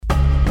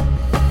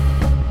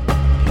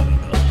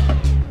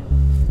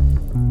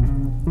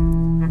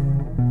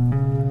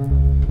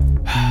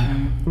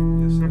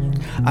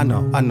I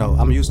know.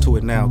 I'm used to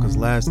it now because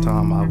last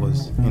time I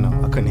was,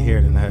 I couldn't hear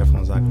it in the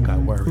headphones. I got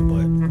worried,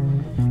 but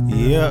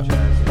yeah.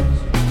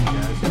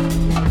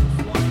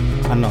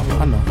 I know.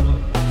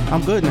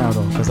 I'm good now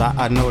though because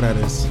I know that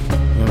it's, you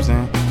know what I'm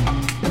saying?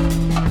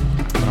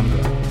 But I'm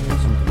good.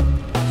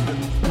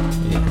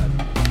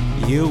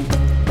 Yeah. You.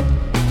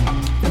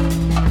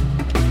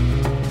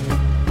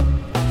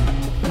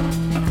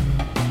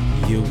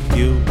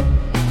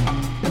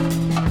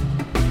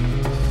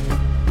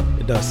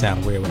 It does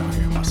sound weird without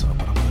hearing myself,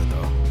 but I'm good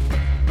though.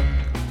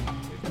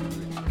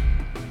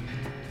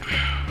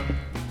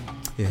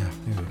 Yeah,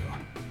 there we go.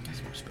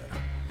 That's much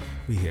better.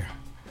 We here.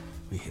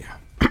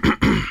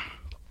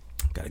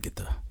 Gotta get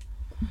the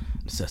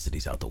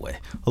necessities out the way.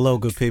 Hello,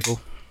 good people.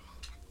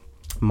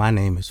 My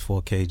name is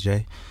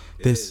 4KJ.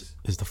 This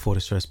is the For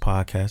the Stress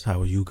Podcast.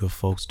 How are you good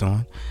folks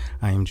doing?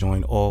 I am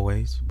joined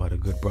always by the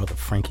good brother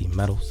Frankie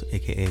Metals,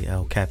 aka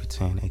El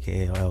Capitan,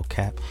 aka El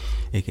Cap,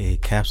 aka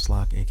Caps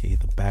Lock, aka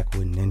the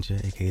Backwood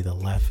Ninja, aka the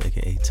Left,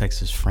 aka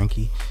Texas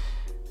Frankie,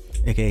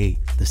 aka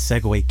the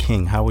Segway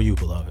King. How are you,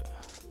 beloved?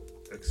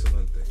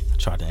 Excellent. I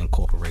tried to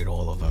incorporate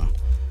all of them.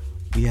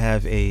 We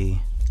have a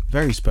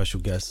very special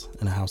guest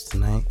in the house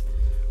tonight.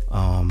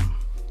 I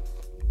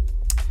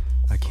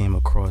came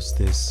across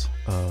this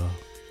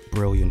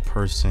brilliant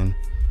person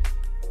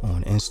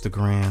on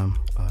Instagram.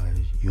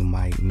 You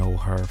might know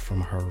her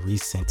from her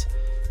recent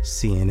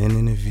CNN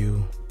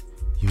interview.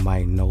 You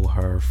might know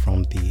her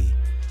from the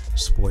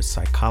sports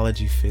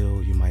psychology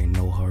field. You might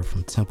know her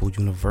from Temple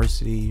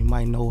University. You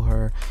might know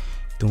her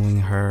doing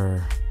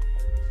her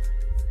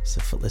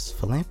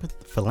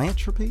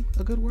philanthropy,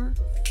 a good word?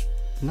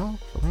 No?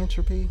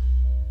 Philanthropy?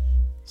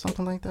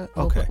 Something like that?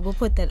 Okay. We'll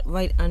put that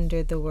right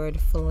under the word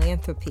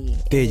philanthropy.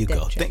 There you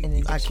go.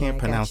 I can't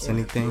pronounce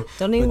anything.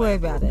 Don't even worry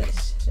about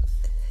it.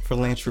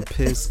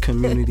 Philanthropist,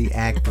 community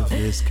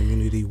activist,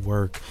 community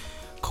work,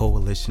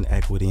 coalition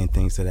equity, and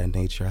things of that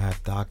nature. I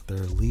have Dr.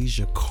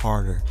 Leisha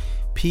Carter,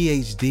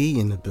 PhD,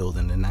 in the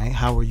building tonight.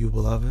 How are you,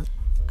 beloved?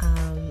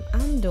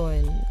 I'm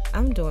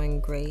doing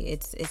great.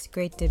 It's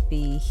great to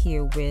be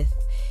here with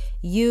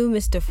you,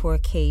 Mr.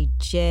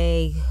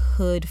 4KJ,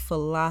 hood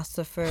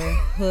philosopher,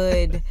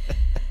 hood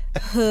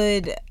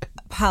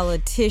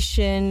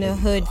politician,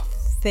 hood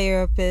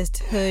therapist,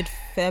 hood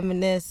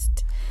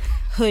feminist,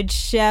 hood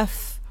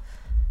chef.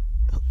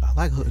 I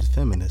like hood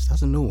feminist.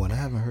 That's a new one. I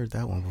haven't heard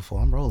that one before.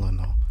 I'm rolling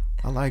though.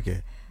 I like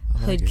it.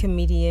 Hood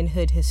comedian,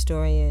 hood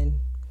historian.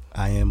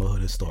 I am a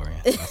hood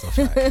historian. That's a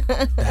fact.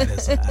 That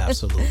is an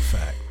absolute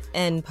fact.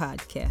 And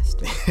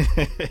podcaster.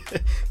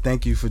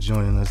 Thank you for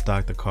joining us,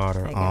 Dr.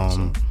 Carter.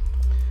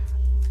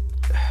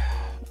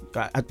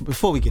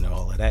 Before we get into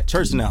all of that,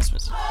 church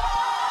announcements.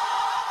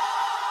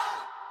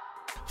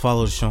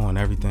 Follow the show on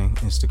everything.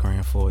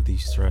 Instagram for the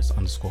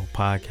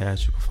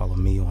stress_podcast. You can follow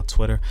me on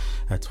Twitter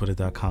at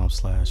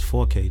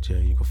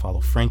twitter.com/4KJ. You can follow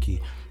Frankie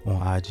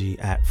on IG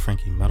at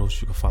Frankie Metals.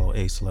 You can follow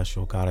A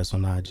Celestial Goddess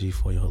on IG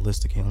for your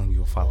holistic healing. You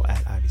can follow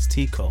at Ivy's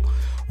Tico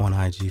on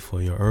IG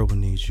for your herbal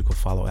needs. You can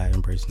follow at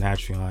Embrace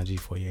Naturally on IG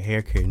for your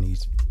hair care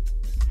needs.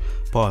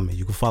 Pardon me.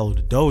 You can follow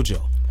the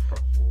dojo.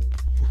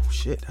 Oh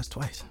shit, that's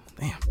twice.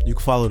 Damn. You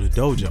can follow the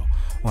dojo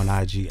on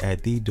IG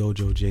at the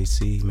Dojo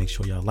JC. Make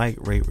sure y'all like,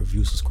 rate,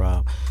 review,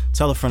 subscribe.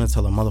 Tell a friend to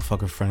tell a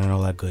motherfucking friend and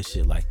all that good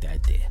shit like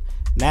that there.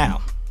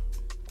 Now,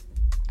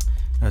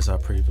 as I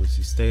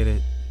previously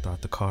stated,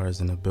 Dr.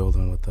 Carter's in the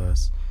building with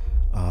us.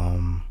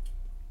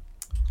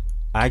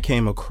 I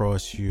came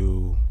across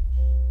you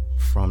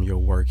from your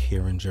work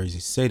here in Jersey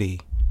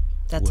City.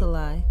 That's a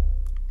lie.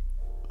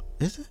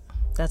 Is it?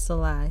 That's a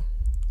lie.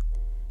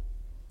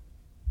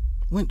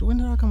 When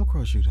did I come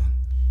across you then?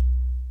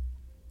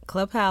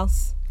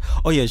 Clubhouse.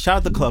 Oh yeah, shout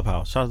out to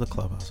Clubhouse.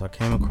 I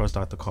came across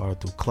Dr. Carter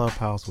through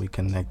Clubhouse. We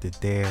connected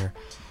there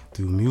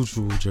through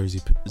mutual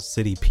Jersey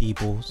City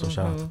people. So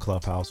shout out to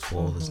Clubhouse for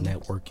all its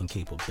networking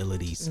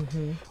capabilities.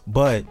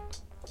 But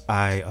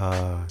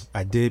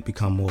I did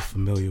become more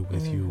familiar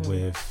with you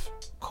with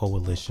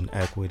coalition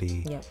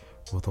equity,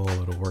 with all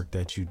of the work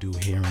that you do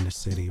here in the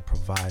city,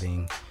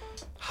 providing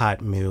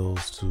hot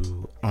meals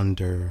to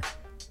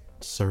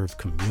underserved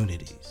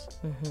communities.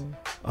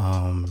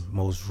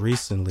 Most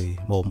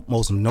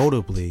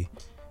notably,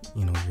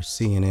 your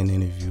CNN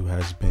interview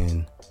has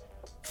been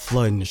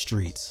flooding the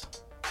streets.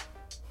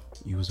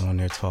 You was on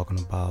there talking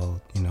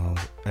about,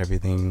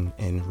 everything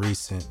in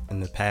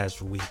the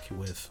past week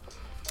with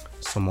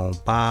Simone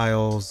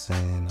Biles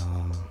and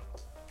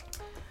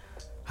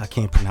I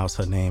can't pronounce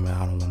her name and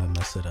I don't want to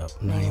mess it up.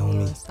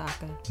 Naomi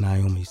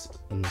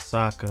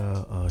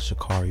Osaka,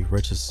 Sha'Carri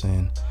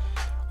Richardson.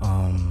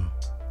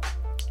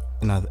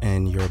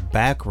 And your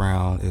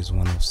background is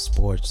one of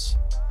sports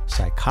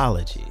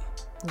psychology.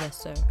 Yes,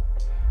 sir.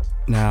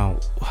 Now,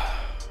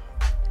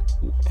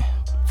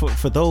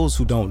 for those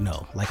who don't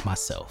know, like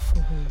myself,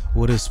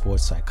 what is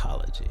sports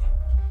psychology?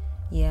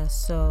 Yeah,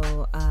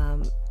 so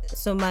I'm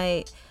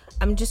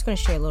just going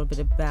to share a little bit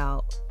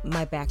about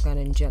my background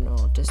in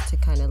general, just to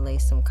kind of lay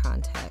some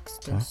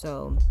context. Okay. And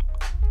so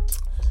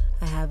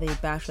I have a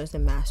bachelor's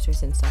and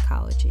master's in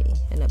psychology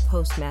and a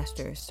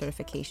postmaster's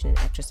certification in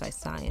exercise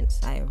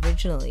science. I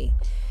originally,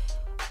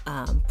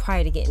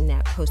 prior to getting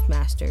that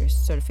postmaster's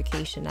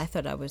certification, I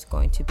thought I was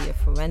going to be a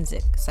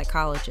forensic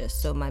psychologist.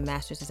 So my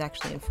master's is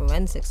actually in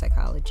forensic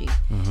psychology.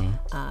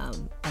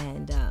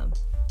 And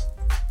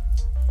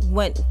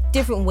went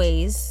different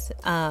ways,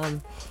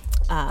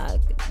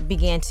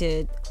 began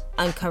to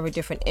uncover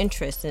different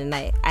interests, and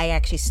I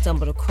actually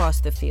stumbled across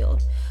the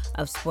field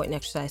of sport and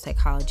exercise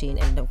psychology and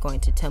ended up going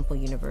to Temple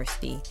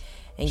University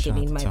and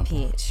getting my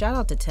PhD. Shout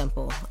out to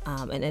Temple,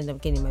 and ended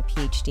up getting my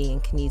PhD in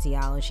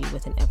kinesiology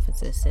with an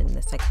emphasis in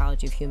the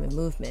psychology of human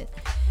movement.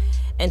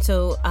 And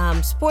so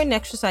sport and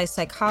exercise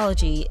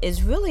psychology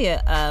is really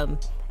a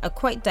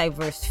quite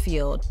diverse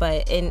field,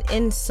 but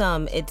in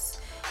some it's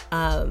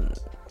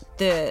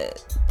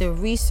the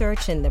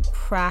research and the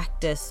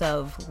practice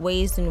of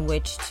ways in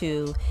which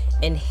to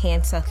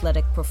enhance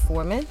athletic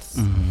performance.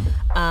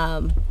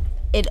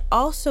 It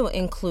also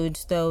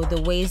includes, though,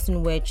 the ways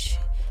in which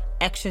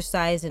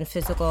exercise and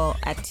physical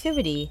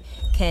activity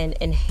can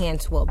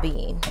enhance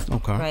well-being.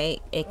 Okay.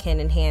 Right? It can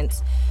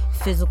enhance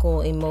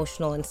physical,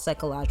 emotional, and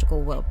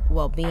psychological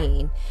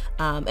well-being.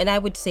 And I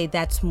would say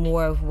that's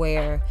more of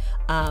where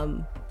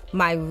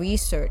my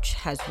research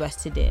has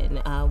rested in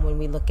when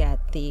we look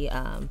at the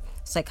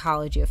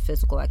psychology of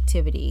physical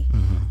activity.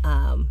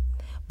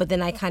 But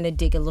then I kind of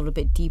dig a little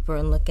bit deeper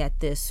and look at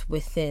this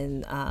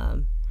within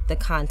the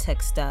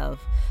context of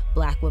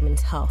Black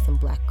women's health and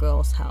Black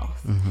girls'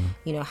 health.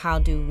 You know, how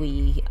do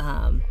we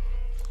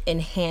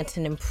enhance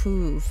and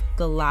improve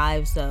the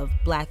lives of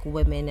Black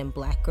women and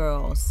Black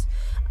girls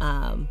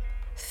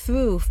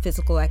through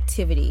physical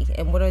activity,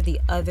 and what are the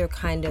other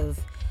kind of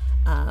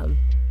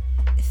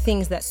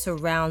things that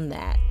surround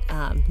that,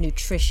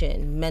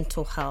 nutrition,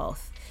 mental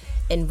health,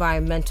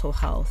 environmental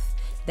health,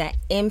 that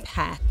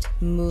impact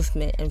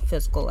movement and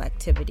physical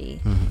activity,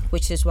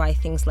 which is why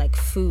things like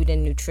food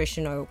and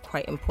nutrition are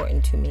quite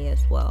important to me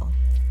as well.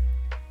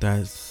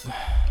 That's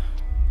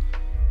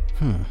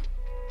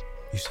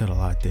you said a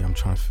lot there. I'm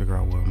trying to figure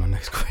out what my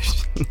next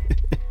question.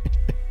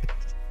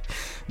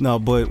 No,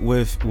 but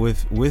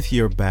with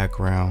your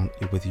background,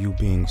 with you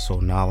being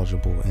so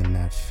knowledgeable in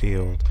that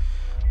field,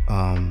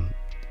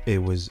 it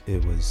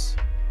was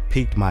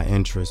piqued my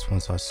interest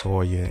once I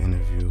saw your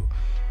interview,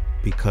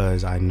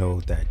 because I know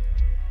that,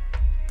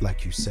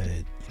 like you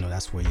said, you know,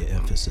 that's where your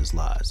emphasis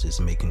lies,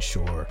 is making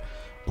sure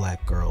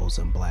Black girls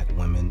and Black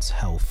women's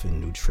health and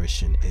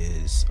nutrition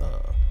is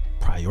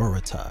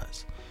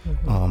prioritized.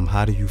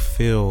 How do you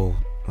feel?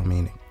 I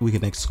mean, we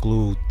can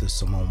exclude the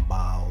Simone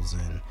Biles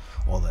and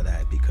all of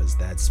that, because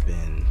that's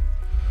been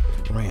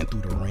ran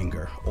through the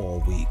ringer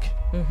all week.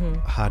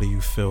 How do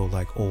you feel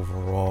like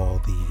overall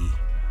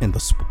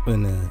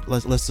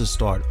let's just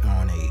start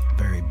on a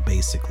very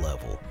basic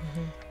level.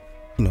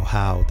 You know,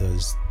 how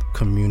does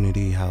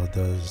community, how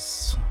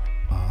does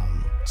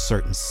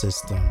certain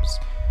systems,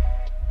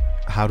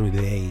 how do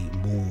they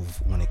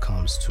move when it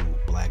comes to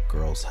Black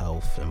girls'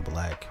 health and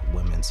Black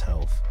women's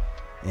health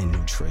and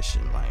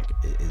nutrition? Like,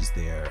 is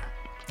there,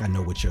 I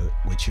know with your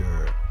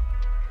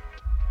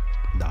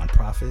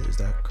nonprofit, is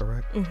that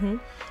correct?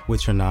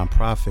 With your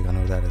nonprofit, I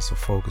know that is a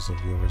focus of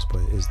yours,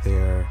 but is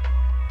there,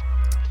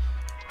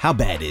 how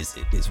bad is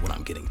it, is what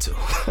I'm getting to.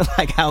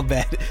 Like, how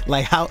bad,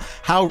 like how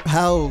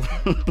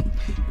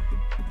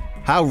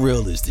how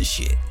real is this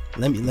shit?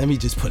 Let me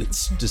just put it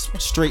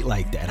just straight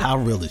like that. How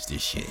real is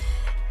this shit?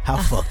 How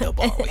fucked up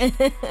are we?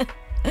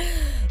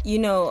 You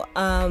know,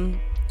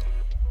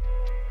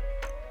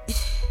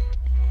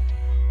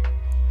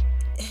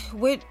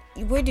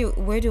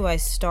 where do I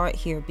start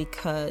here?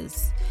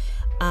 Because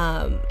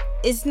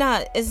it's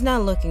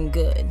not looking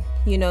good.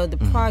 You know, the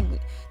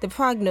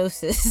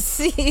prognosis.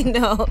 You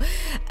know,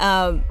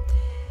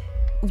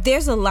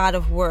 there's a lot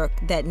of work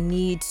that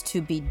needs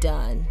to be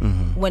done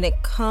when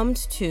it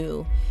comes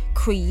to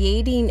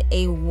creating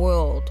a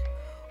world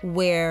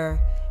where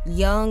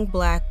young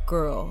Black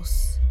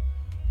girls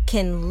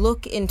can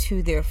look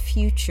into their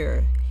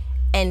future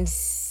and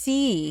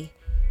see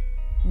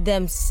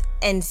that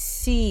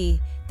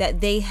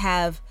they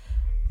have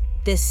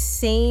the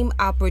same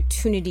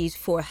opportunities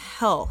for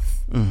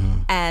health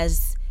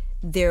as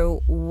their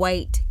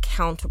white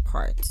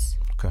counterparts.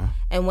 Okay.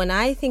 And when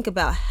I think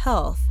about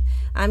health,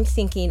 I'm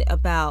thinking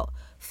about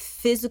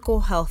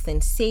physical health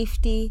and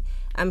safety.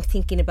 I'm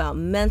thinking about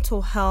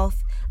mental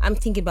health. I'm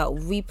thinking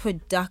about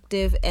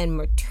reproductive and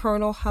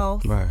maternal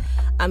health. Right.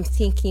 I'm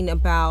thinking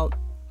about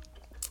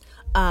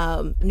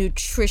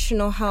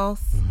nutritional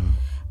health,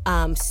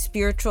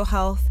 spiritual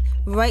health.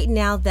 Right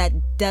now,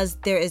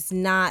 there is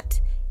not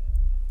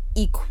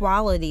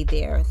equality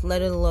there,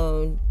 let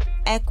alone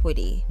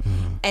equity.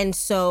 And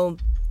so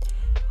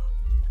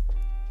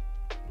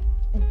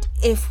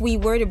if we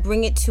were to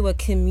bring it to a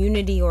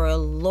community or a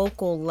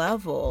local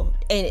level,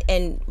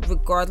 and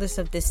regardless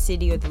of the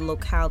city or the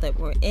locale that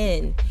we're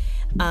in,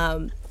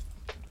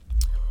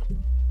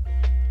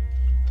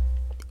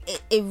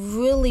 it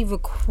really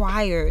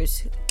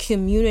requires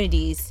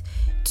communities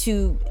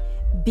to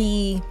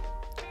be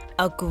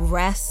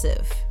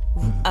aggressive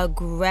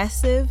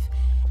aggressive,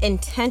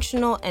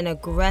 intentional and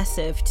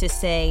aggressive to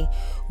say,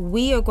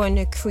 we are going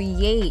to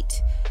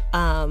create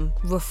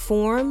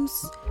reforms,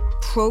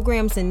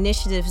 programs,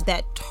 initiatives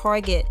that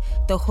target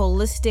the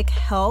holistic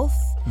health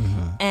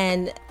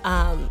and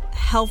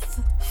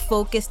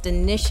health-focused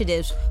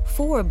initiatives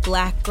for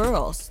Black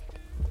girls.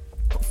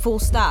 Full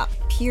stop,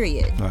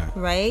 period.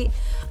 Right?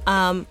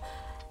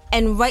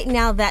 And right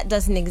now that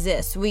doesn't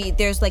exist.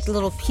 There's like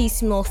little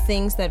piecemeal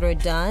things that are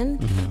done,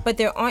 but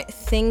there aren't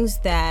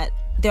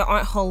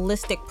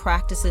holistic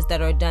practices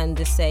that are done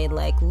to say,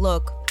 like,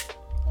 look,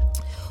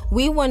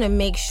 we want to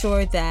make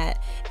sure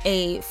that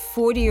a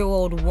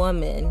 40-year-old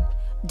woman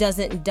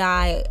doesn't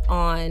die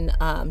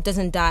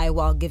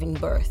while giving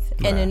birth.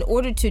 And in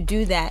order to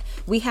do that,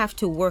 we have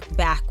to work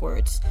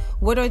backwards.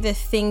 What are the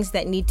things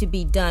that need to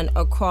be done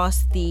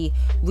across the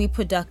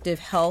reproductive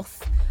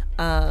health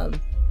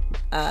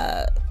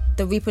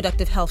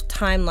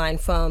timeline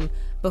from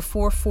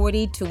before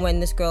 40 to when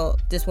this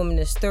woman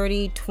is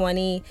 30,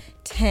 20,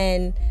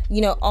 10,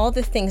 all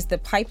the things, the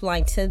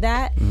pipeline to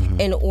that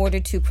in order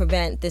to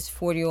prevent this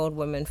 40-year-old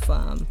woman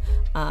from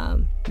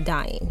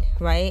dying,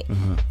 right?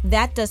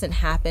 That doesn't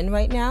happen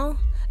right now.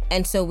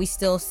 And so we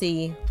still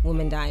see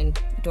women dying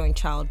during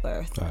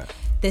childbirth.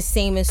 The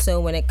same is so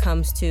when it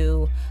comes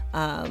to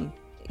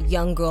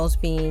young girls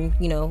being,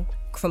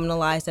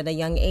 criminalized at a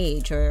young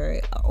age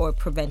or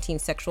preventing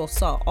sexual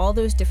assault. All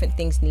those different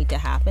things need to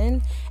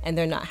happen, and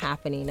they're not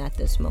happening at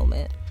this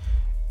moment.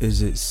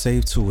 Is it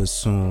safe to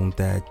assume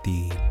that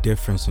the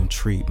difference in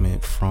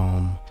treatment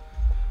from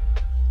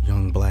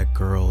young Black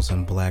girls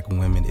and Black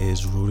women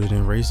is rooted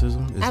in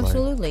racism?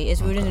 Absolutely.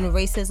 It's rooted in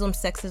racism,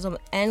 sexism,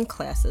 and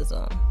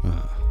classism.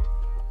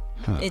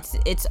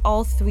 It's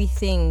all three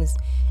things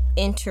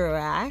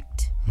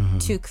interact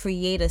to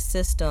create a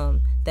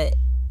system that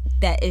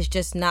is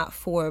just not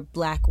for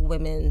Black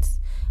women's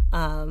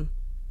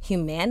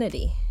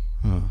humanity.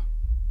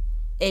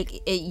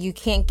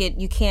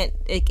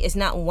 It's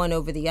not one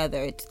over the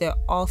other.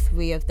 All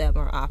three of them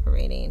are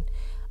operating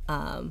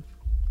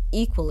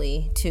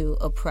equally to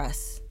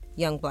oppress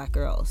young Black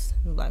girls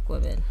and Black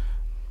women.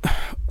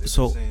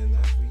 So saying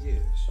that for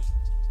years.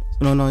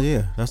 No,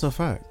 yeah, that's a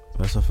fact.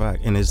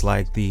 And it's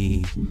like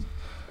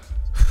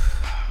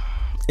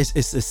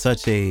it's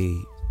such a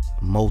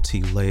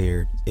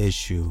multi-layered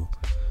issue.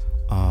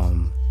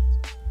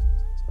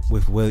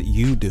 With what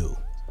you do,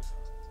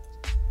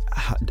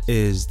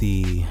 is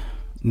the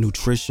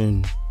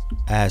nutrition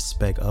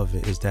aspect of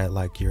it, is that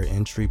like your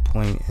entry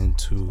point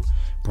into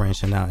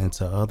branching out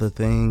into other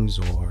things,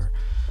 or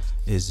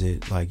is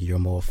it like you're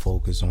more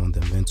focused on the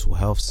mental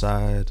health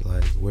side?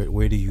 Like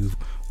where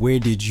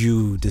did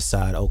you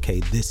decide,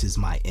 okay, this is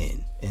my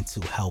end into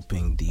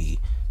helping the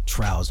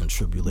trials and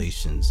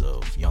tribulations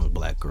of young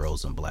Black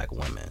girls and Black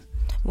women?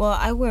 Well,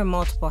 I wear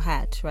multiple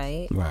hats,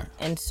 right? Right.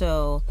 And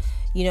so,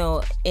 in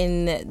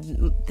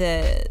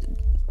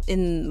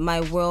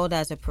my world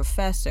as a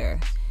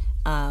professor,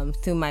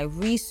 through my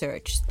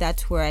research,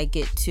 that's where I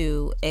get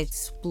to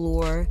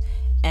explore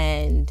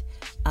and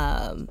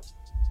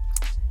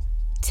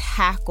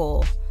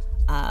tackle,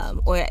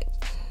 or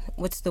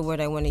what's the word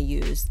I want to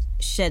use?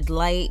 Shed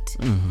light,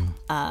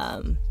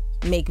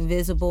 make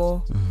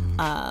visible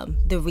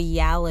the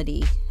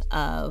reality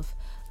of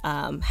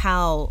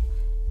how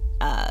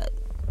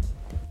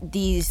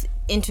these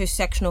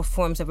intersectional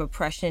forms of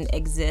oppression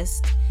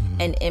exist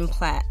and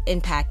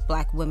impact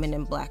Black women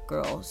and Black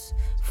girls.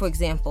 For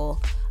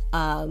example,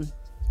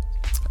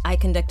 I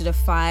conducted a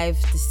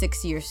 5 to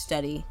 6 year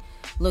study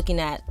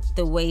looking at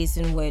the ways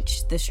in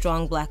which the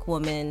strong Black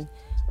woman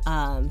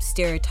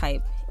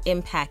stereotype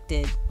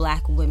impacted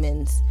Black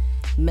women's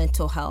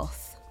mental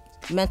health,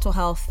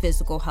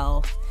 physical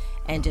health,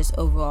 and just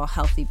overall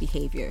healthy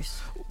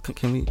behaviors.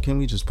 Can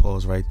we just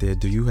pause right there?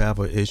 Do you have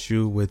an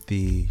issue with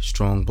the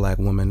strong Black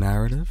woman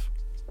narrative?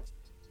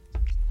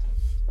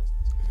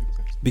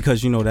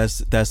 Because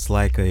that's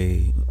like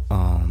a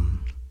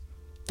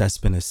that's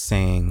been a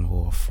saying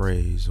or a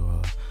phrase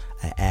or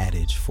an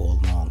adage for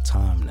a long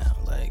time now.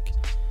 Like,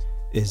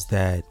 is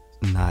that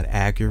not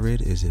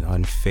accurate? Is it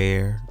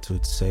unfair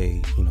to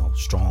say,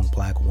 strong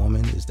Black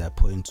woman? Is that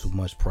putting too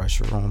much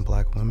pressure on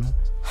Black women?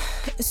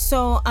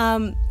 So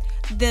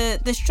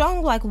the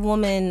strong Black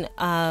woman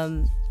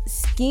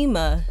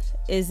schema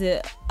is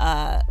that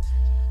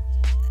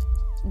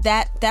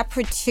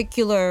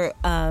particular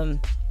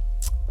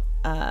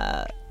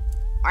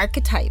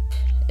archetype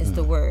is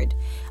the word.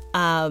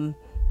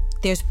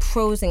 There's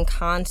pros and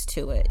cons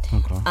to it.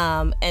 Okay.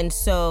 And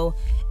so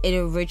it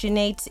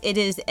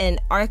is an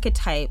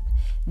archetype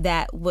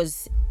that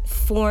was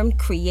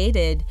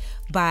created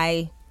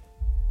by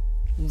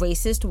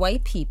racist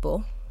white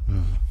people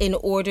in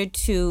order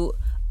to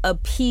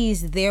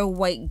appease their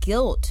white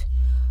guilt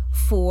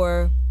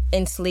for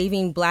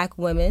enslaving Black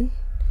women,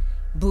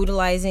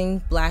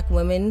 brutalizing Black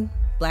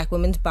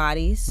women's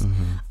bodies.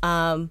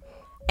 And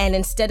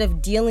instead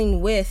of dealing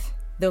with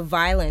the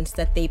violence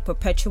that they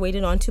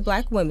perpetuated onto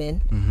Black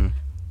women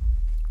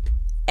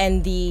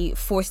and the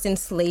forced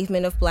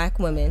enslavement of Black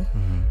women,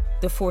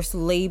 the forced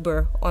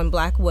labor on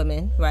black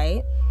women,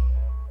 right?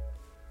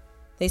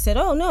 They said,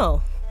 oh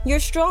no, you're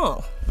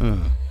strong.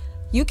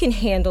 You can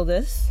handle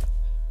this.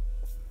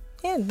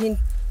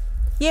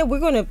 Yeah, we're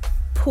going to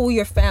pull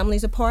your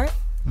families apart.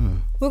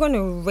 We're going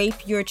to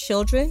rape your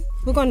children.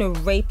 We're going to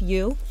rape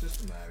you.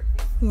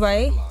 Systematically.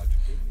 Right?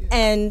 Logically,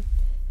 yeah.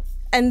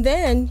 And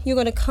then you're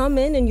going to come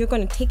in and you're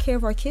going to take care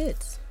of our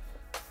kids.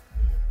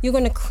 You're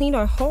going to clean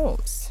our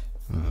homes.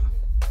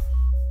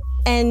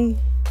 And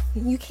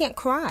you can't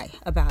cry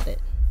about it.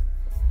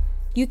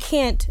 You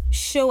can't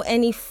show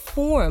any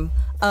form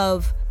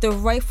of the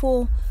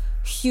rightful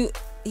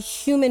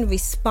human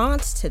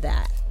response to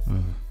that.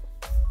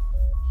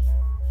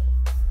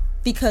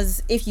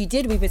 Because if you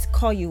did, we would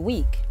call you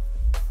weak.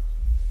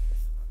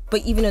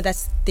 But even though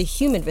that's the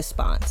human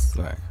response,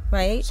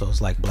 right? So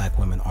it's like black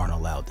women aren't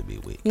allowed to be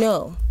weak.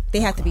 No, they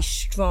have to be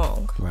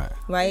strong. Right?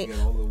 They get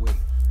all the weight.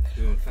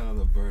 Doing kind of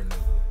the burden of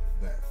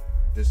that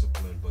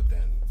discipline, but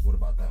then what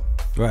about them?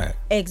 Right.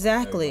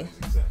 Exactly.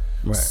 Everybody's exempt.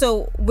 Right.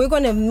 So we're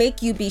going to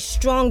make you be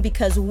strong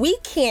because we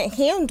can't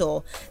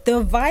handle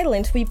the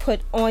violence we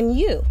put on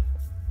you.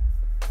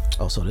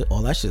 Oh, so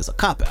all that shit is a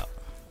cop-out.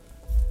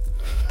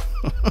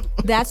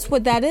 That's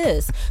what that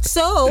is.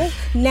 So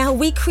now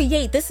we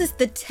create, this is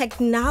the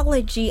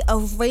technology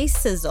of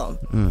racism.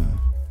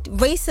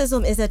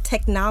 Racism is a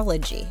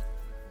technology.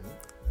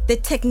 The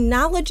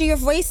technology of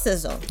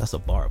racism That's a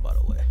bar, by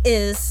the way.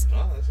 is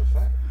No, that's a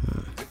fact.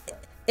 Big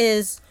fact.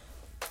 is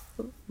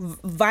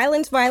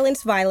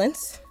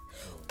violence.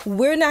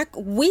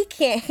 We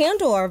can't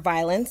handle our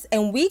violence,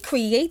 and we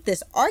create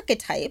this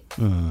archetype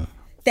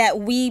that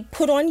we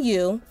put on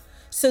you,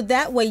 so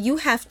that way you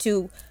have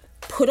to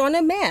put on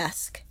a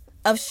mask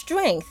of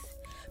strength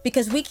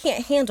because we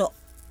can't handle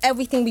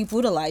everything we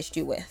brutalized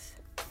you with.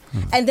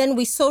 And then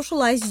we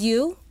socialize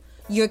you,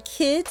 your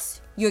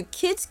kids'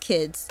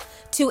 kids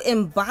to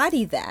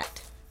embody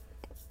that.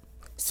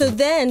 So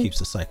then Keeps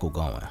the cycle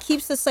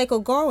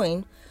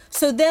going.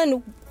 So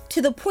then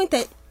to the point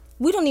that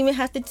we don't even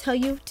have to tell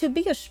you to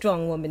be a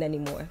strong woman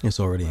anymore. It's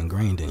already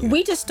ingrained in you.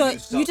 You just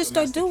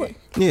start doing.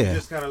 Yeah. You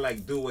just gotta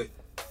like do what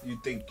you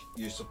think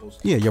you're supposed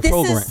to. Yeah, your This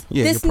program. is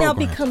Yeah, this your now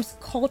program. becomes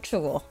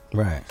cultural.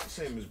 Right.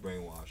 Same as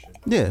brainwashing.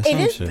 Yeah, same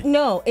It is shit.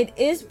 no, it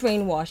is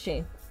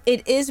brainwashing.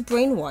 It is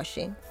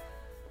brainwashing.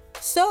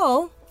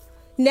 So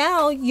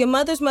now your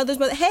mother's mother,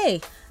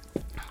 hey,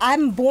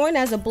 I'm born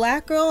as a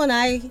black girl and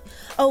I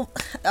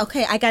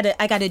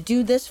gotta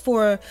do this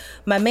for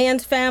my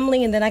man's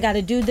family, and then I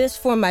gotta do this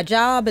for my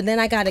job, and then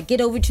I gotta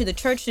get over to the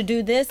church to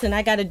do this, and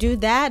I gotta do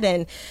that,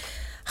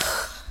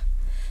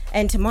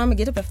 and tomorrow I'm gonna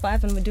get up at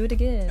 5 and I'm gonna do it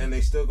again. And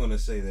they still gonna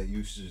say that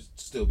you should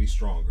still be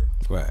stronger.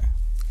 Right.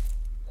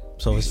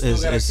 So You it's still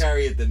gotta it's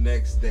carry it the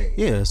next day.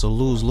 yeah, so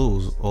lose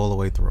all the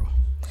way through.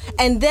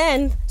 And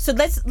then, so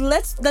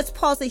let's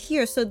pause it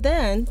here. So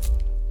then,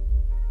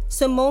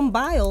 Simone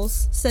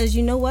Biles says,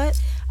 you know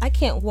what? I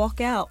can't walk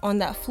out on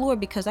that floor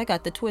because I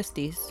got the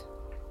twisties.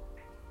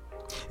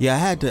 Yeah, I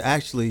had to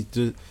actually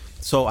do.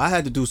 So I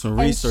had to do some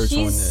research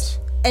on this.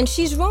 And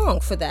she's wrong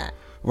for that.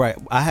 Right.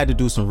 I had to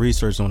do some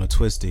research on a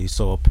twisty.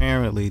 So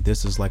apparently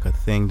this is like a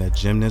thing that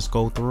gymnasts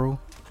go through,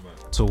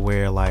 to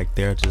where like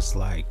they're just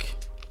like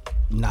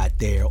not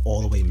there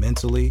all the way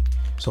mentally.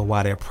 So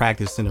while they're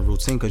practicing the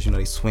routine, because you know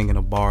they swinging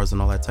the bars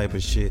and all that type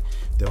of shit,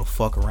 they'll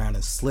fuck around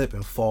and slip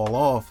and fall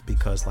off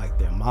because like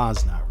their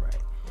mind's not right.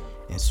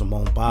 And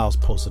Simone Biles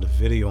posted a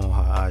video on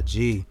her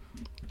IG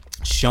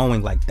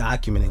showing, like,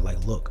 documenting,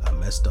 like, look, I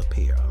messed up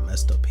here.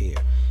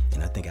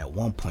 And I think at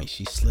one point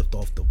she slipped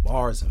off the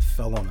bars and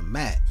fell on the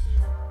mat.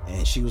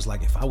 And she was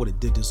like, if I would have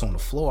did this on the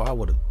floor,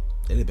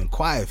 it'd have been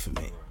quiet for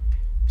me.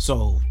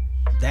 So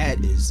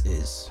that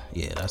is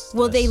yeah, that's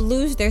They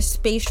lose their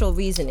spatial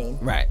reasoning.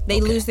 Right. They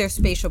Okay. lose their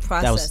spatial that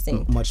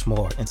processing. was much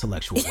more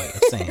intellectual way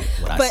of saying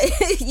what I said.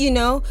 But you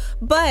know,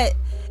 but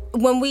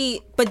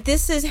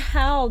this is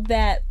how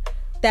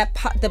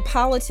the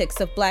politics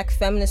of black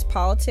feminist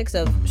politics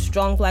of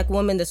strong black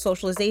woman, the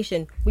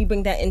socialization, we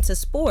bring that into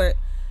sport.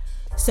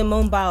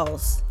 Simone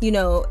Biles, you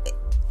know,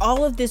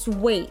 all of this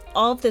weight,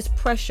 all of this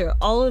pressure,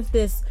 all of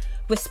this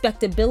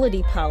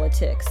respectability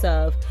politics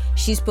of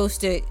she's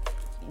supposed to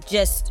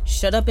just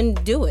shut up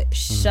and do it,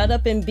 shut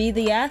up and be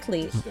the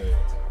athlete.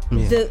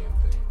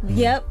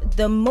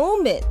 The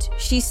moment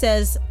she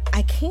says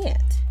I can't,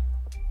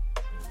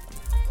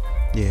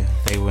 Yeah,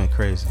 they went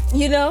crazy.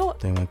 you know,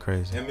 They went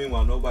crazy. And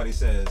meanwhile, nobody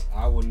says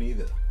I wouldn't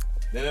either.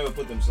 They never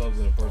put themselves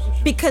in a person's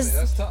shoes. Because-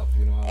 that's tough,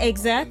 you know.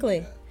 Exactly. I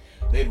wouldn't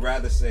do that. They'd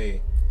rather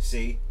say,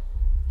 "See,"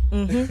 you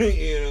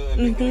know,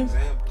 and make an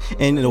example.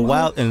 And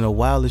the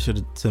wildest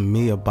shit to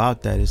me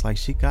about that is like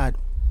she got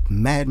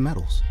mad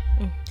medals.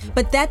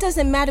 but that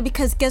doesn't matter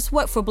because guess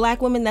what? For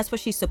black women, that's what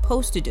she's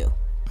supposed to do.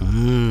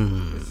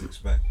 It's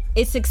expected.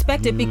 It's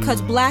expected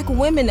because black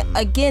women,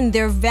 again,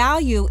 their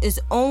value is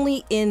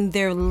only in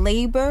their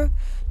labor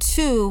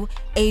to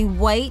a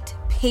white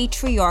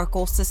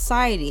patriarchal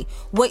society.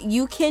 What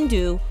you can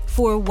do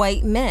for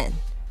white men.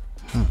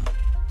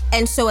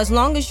 And so as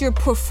long as you're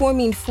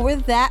performing for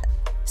that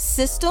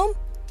system,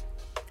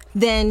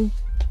 then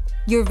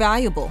you're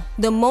valuable.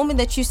 The moment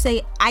that you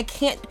say, I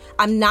can't,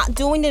 I'm not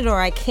doing it, or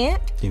I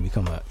can't, you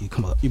become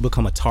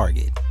a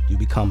target. You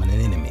become an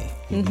enemy.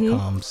 You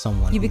become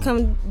someone. you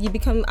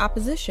become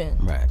opposition.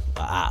 Right,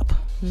 a op.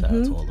 Shout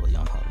out to all the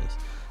young homies.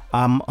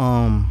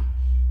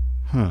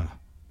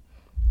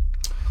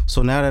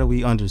 So now that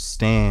we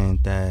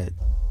understand that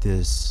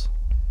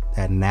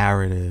that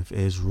narrative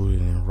is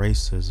rooted in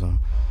racism,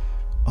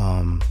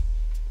 on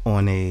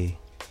a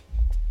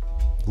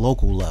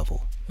local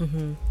level,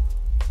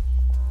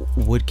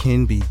 what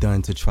can be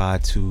done to try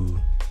to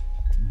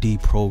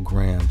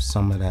deprogram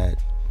some of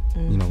that,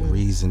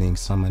 reasoning,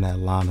 some of that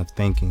line of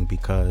thinking?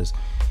 Because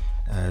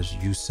as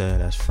you said,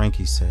 as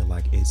Frankie said,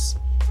 like, it's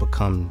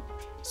become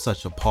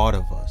such a part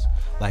of us.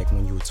 Like,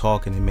 when you were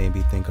talking, it made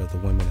me think of the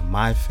women in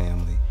my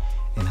family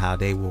and how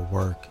they will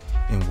work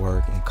and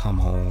come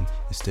home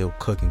and still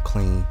cook and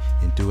clean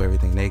and do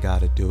everything they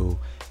got to do.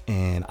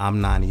 And I'm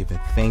not even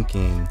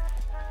thinking,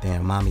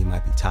 damn, mommy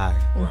might be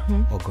tired,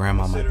 or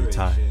grandma might be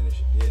tired.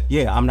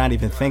 Yeah, I'm not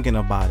even thinking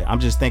about it. I'm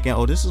just thinking,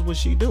 oh, this is what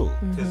she do.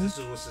 Because this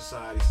is what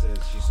society says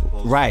she's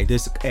supposed to do. Right,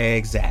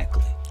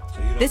 exactly.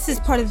 This is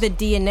part of the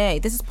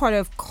DNA. This is part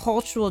of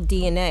cultural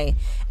DNA,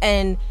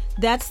 and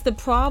that's the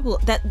problem.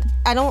 That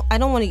I don't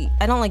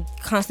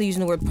like constantly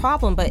using the word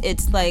problem, but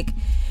it's like,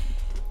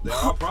 there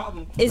are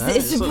problems. It's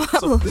a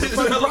problem. It's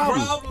a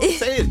problem.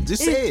 Say it.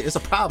 Just say it. It's a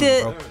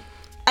problem, bro.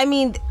 I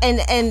mean,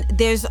 and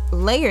there's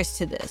layers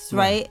to this,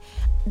 right?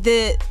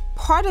 The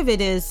part of it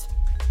is,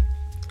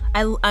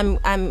 I'm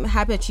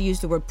happy that you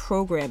used the word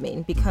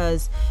programming,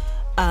 because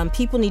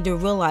people need to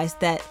realize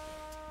that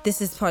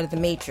this is part of the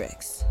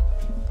matrix.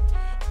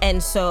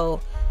 And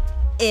so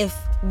if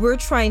we're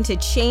trying to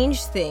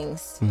change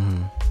things,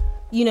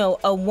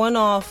 a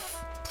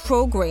one-off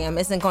program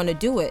isn't going to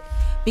do it,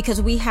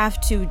 because we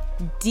have to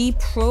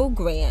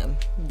deprogram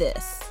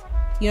this.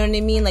 You know what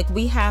I mean? Like,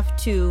 we have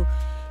to.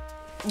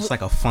 It's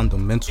like a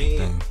fundamental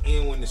thing.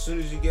 And as soon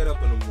as you get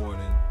up in the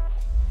morning,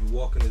 you're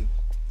walking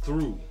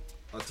through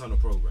a ton of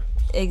programs.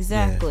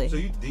 Exactly. So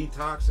you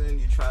detoxing,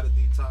 you try to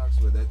detox,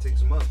 but that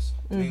takes months.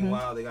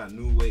 Meanwhile, they got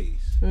new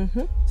ways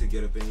to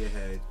get up in your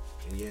head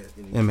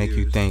and make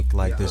you think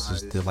like this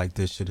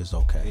shit is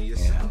okay. In your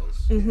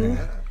cells.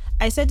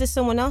 I said to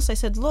someone else, I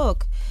said,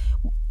 look,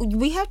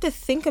 we have to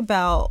think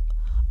about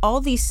all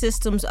these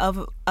systems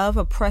of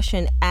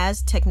oppression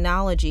as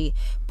technology.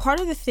 Part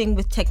of the thing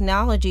with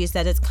technology is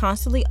that it's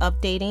constantly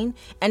updating,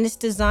 and it's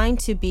designed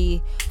to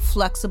be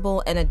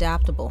flexible and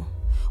adaptable.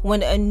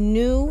 When a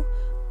new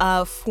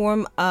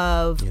form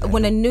of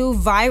when a new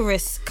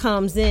virus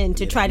comes in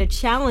to try to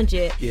challenge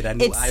it, that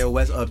new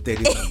iOS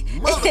update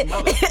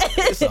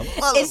is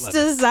it's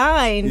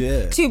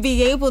designed to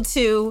be able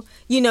to,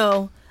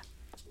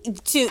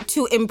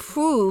 to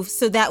improve,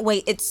 so that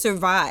way it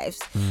survives.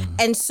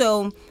 And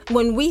so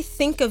when we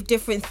think of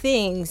different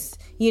things,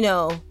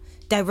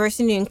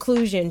 diversity and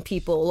inclusion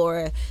people,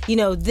 or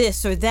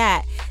this or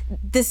that,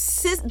 I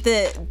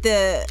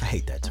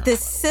hate that term. The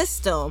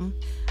system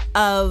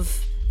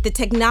of the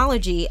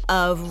technology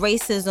of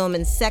racism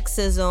and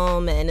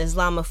sexism and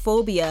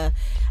Islamophobia,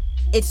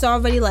 it's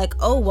already like,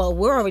 oh well,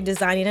 we're already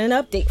designing an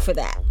update for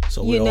that.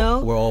 So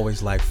we're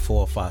always like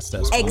 4 or 5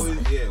 steps.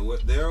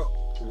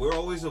 We're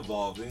always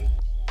evolving,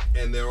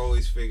 and they're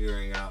always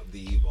figuring out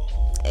the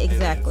evolve.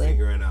 Exactly. And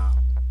figuring out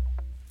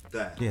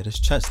that. Yeah, this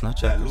chess, not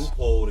that checkers.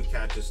 loophole to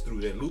catch us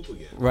through that loop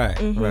again. Right,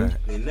 right.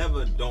 They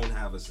never don't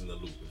have us in the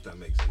loop, if that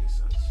makes any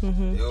sense.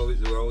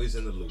 We're always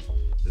in the loop.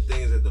 The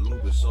thing is that the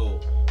loop is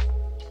so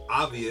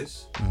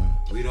obvious,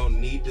 we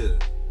don't need to.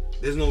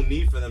 There's no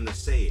need for them to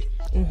say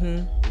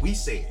it. We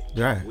say it.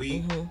 Right.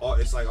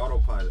 It's like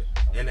autopilot.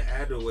 And to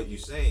add to what you're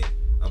saying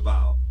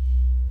about,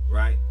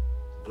 right,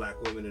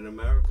 black women in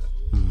America.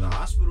 The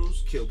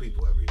hospitals kill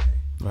people every day.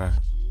 Right.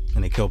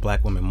 And they kill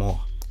black women more.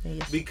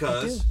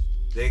 Because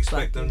they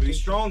expect them to be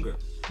stronger.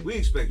 We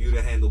expect you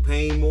to handle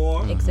pain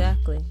more.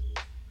 Exactly.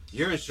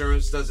 Your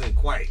insurance doesn't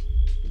quite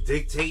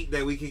dictate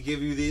that we can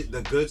give you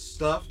the good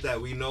stuff that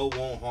we know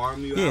won't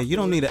harm you. Yeah, you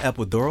don't need an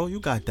epidural. You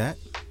got that.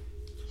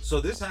 So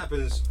this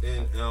happens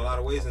in a lot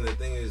of ways. And the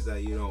thing is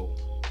that,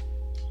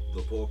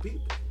 the poor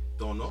people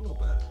don't know no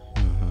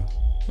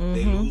better.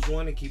 They lose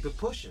one and keep it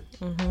pushing.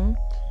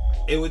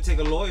 It would take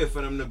a lawyer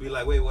for them to be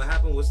like, wait, what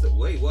happened?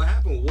 What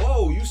happened?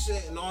 Whoa, you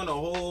sitting on a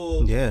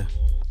whole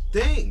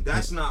thing.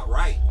 That's not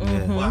right.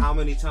 But how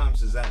many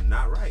times is that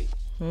not right?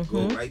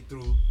 Go right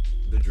through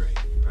the drain,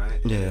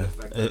 right? Yeah.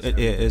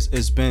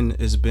 It's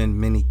been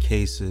many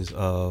cases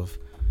of,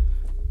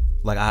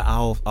 like, I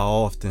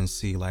often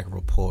see like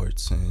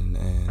reports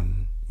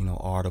and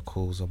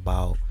articles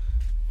about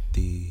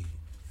the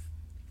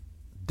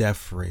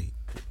death rate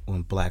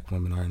when black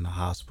women are in the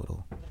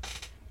hospital.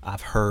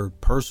 I've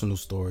heard personal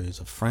stories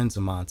of friends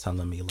of mine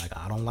telling me, like,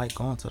 I don't like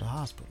going to the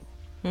hospital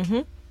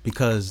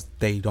because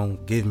they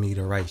don't give me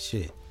the right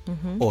shit,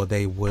 or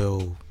they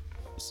will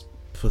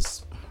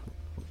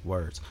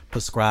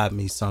prescribe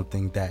me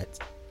something that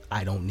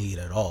I don't need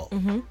at all.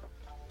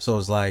 So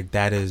it's like,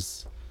 that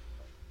is,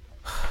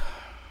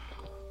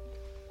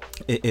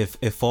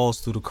 it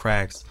falls through the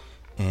cracks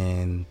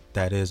And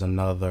that is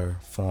another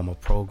form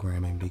of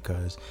programming,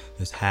 because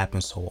this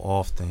happens so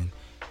often,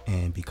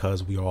 and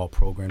because we are all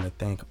programmed to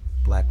think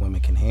black women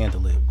can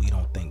handle it, we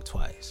don't think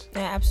twice.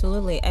 Yeah,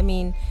 absolutely. I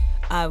mean,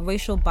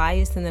 racial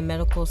bias in the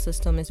medical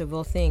system is a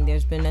real thing.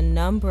 There's been a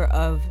number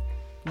of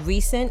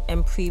recent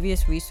and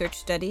previous research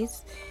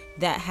studies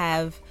that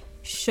have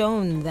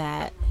shown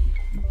that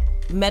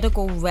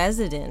medical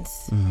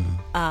residents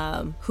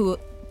who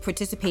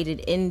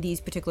participated in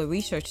these particular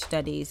research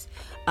studies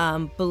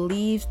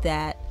believe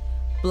that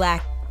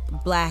black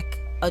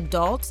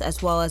adults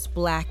as well as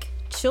black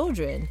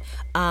children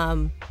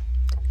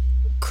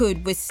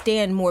could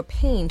withstand more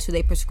pain, so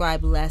they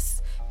prescribe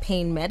less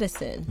pain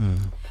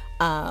medicine.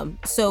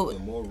 So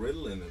more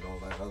Ritalin and all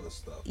that other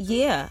stuff.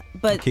 Yeah,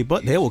 but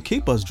they will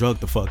keep us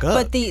drugged the fuck up.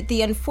 But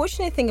the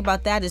unfortunate thing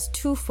about that is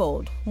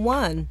twofold.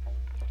 One,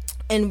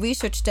 in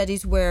research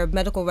studies where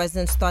medical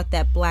residents thought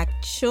that black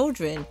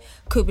children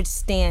could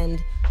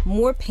withstand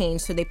more pain,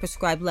 so they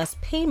prescribe less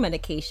pain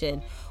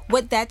medication,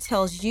 what that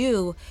tells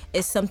you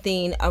is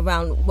something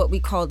around what we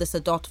call this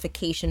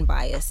adultification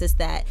bias, is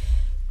that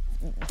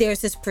there's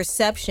this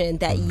perception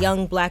that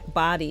young black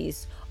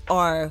bodies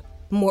are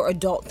more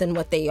adult than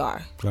what they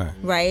are.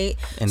 Right?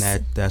 And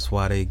that's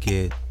why they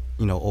get,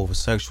 over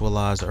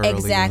sexualized early.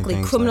 Exactly.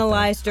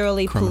 Criminalized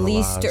early,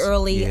 policed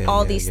early,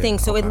 all these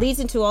things. So it leads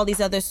into all these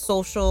other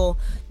social,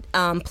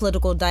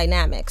 political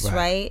dynamics,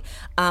 right?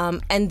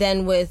 And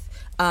then with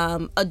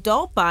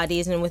adult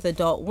bodies and with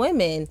adult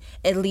women,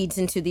 it leads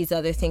into these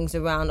other things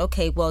around,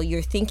 okay, well,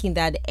 you're thinking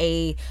that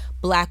a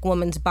black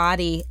woman's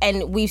body,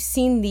 and we've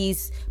seen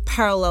these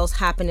parallels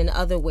happen in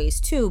other ways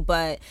too,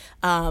 but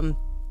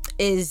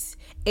is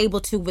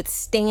able to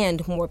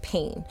withstand more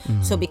pain.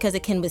 So because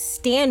it can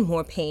withstand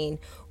more pain,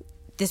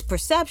 this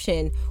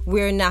perception,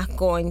 we're not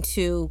going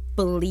to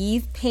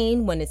believe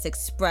pain when it's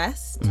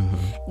expressed.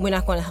 We're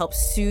not going to help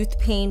soothe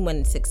pain when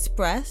it's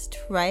expressed,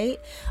 right?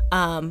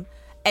 And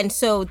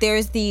so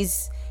there's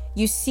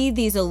you see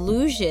these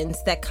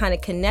illusions that kind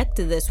of connect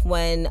to this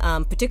when,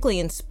 particularly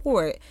in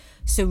sport,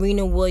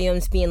 Serena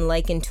Williams being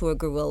likened to a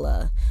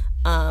gorilla.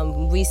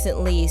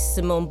 Recently,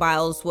 Simone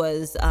Biles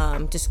was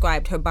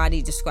her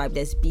body described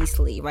as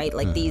beastly, right?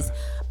 Like these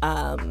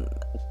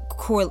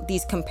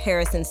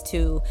comparisons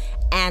to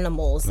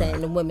animals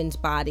and women's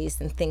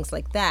bodies and things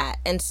like that.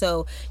 And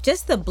so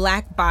just the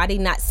black body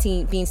not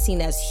being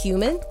seen as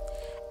human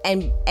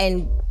and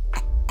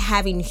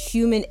having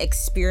human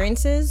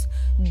experiences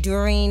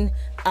during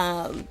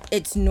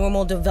its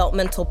normal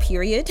developmental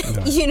period,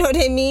 you know what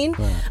I mean,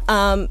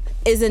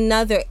 is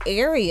another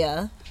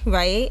area,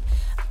 right,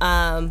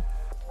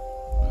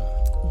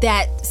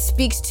 that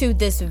speaks to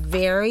this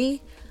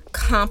very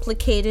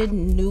complicated,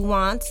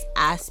 nuanced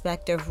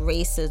aspect of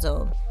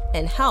racism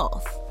and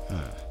health.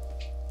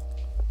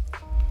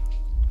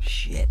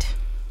 Shit.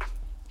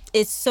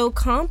 It's so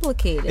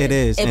complicated. It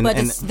is. But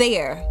it's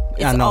there.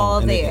 It's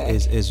all there.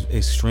 It is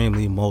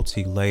extremely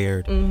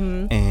multi-layered.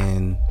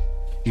 And,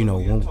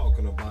 what you're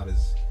talking about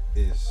is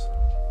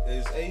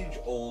age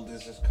old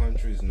as this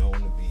country is known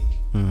to be.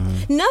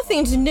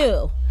 Nothing's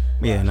new.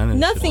 Yeah,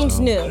 nothing's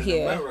new but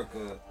here. In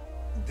America,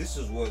 this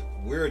is what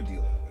we're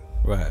dealing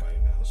with right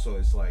now. So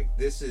it's like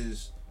this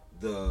is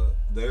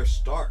their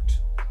start.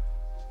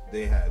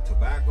 They had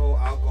tobacco,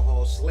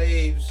 alcohol,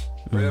 slaves,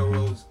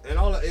 railroads, and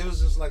all. It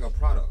was just like a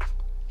product.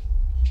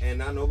 And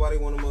now nobody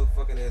want to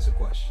motherfucking answer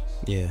questions.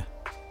 Yeah.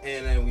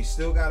 And then we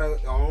still got our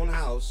own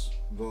house,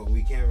 but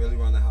we can't really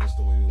run the house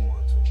the way we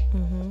want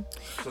to.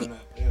 So now,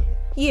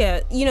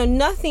 Yeah,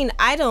 nothing.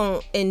 I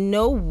don't in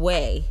no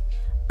way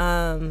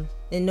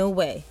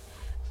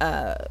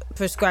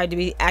prescribe to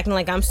be acting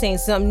like I'm saying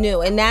something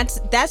new. And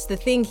that's the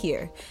thing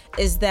here,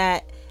 is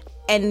that,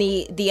 and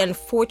the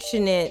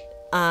unfortunate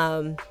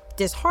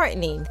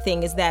disheartening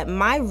thing is that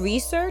my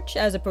research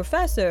as a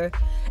professor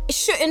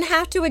shouldn't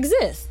have to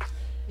exist.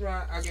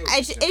 Right,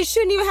 it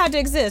shouldn't even have to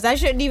exist. I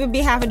shouldn't even be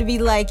having to be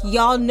like,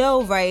 y'all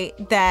know, right,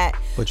 that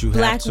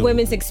black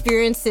women's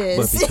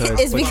experiences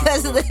is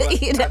because of the,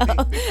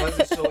 because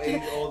it's so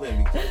age old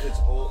and because it's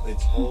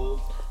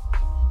old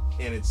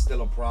and it's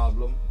still a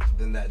problem,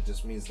 then that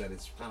just means that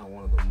it's kind of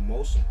one of the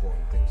most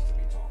important things to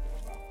be talking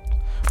about.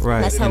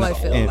 Right. That's how I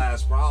feel. It's a whole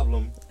last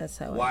problem. That's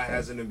how why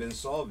hasn't it been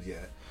solved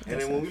yet? And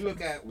then when we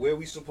look at where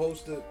we're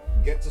supposed to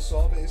get to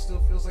solve it, it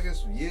still feels like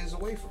it's years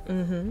away from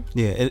it.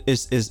 Yeah,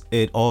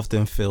 it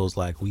often feels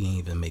like we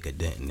ain't even make a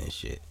dent in this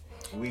shit.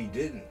 We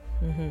didn't.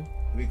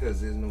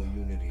 Because there's no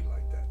unity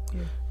like that.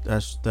 Yeah.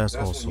 That's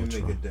also when you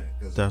true. make a dent,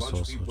 because That's a bunch of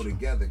also people true.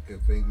 together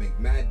could make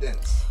mad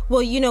dents.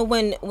 Well,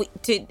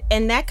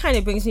 and that kind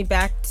of brings me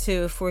back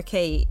to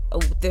 4K.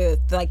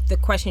 The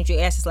questions you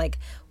asked is like,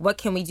 what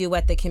can we do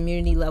at the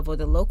community level,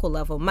 the local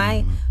level?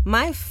 My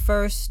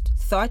first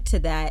thought to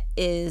that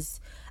is,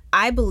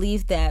 I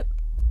believe that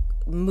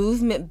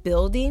movements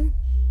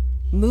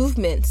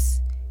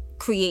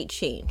create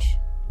change.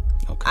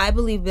 Okay. I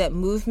believe that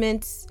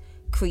movements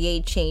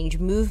create change.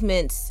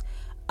 Movements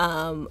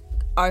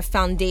are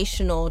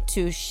foundational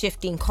to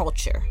shifting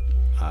culture.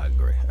 I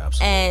agree,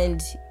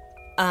 absolutely.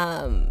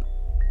 And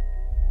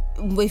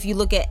if you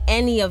look at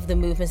any of the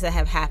movements that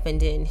have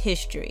happened in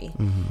history,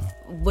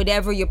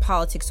 whatever your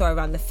politics are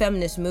around the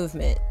feminist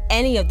movement,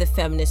 any of the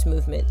feminist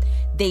movement,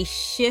 they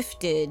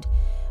shifted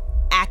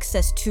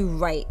access to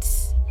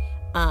rights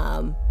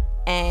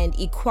and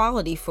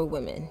equality for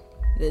women.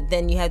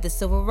 Then you have the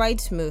civil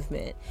rights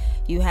movement.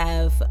 You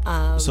have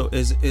so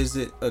is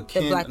it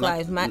akin, the Black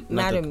Lives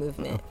Matter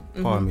movement.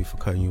 Pardon me for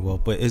cutting you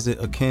off, but is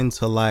it akin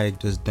to like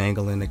just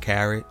dangling the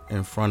carrot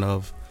in front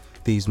of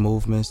these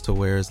movements, to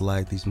where it's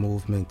like these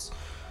movements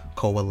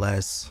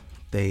coalesce,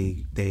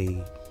 they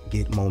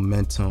get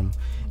momentum,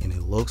 and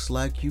it looks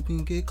like you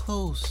can get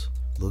close,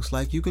 looks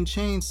like you can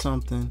change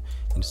something,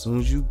 and as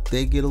soon as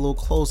they get a little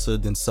closer,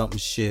 then something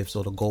shifts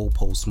or the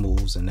goalpost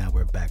moves, and now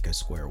we're back at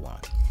square one?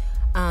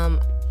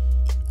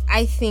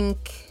 I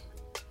think,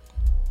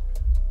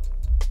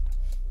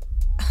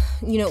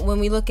 when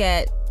we look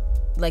at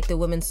like the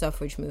women's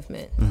suffrage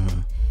movement,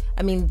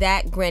 I mean,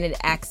 that granted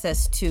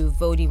access to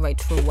voting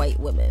rights for white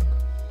women.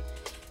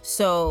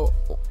 So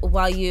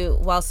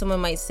while someone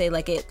might say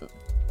like it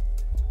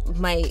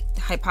might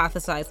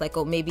hypothesize like,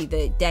 oh, maybe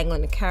the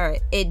dangling the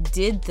carrot, it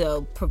did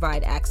though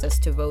provide access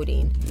to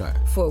voting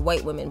for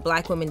white women.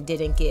 Black women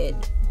didn't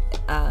get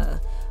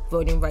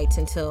voting rights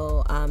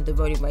until the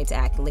Voting Rights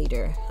Act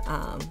later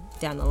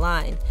down the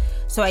line.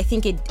 So I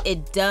think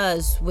it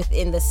does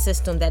within the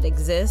system that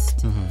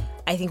exists.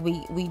 I think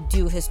we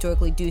do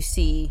historically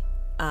see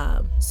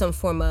some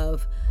form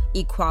of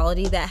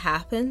equality that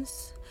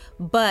happens,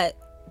 but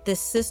the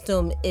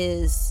system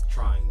is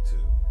trying to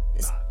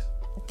not.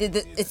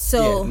 It's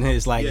so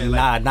it's like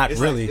not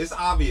it's really. Like, it's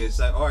obvious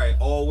that all right,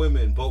 all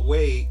women, but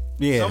wait,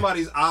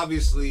 somebody's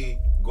obviously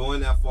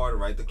going that far to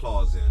write the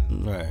clause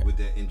in with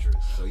their interest.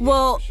 So,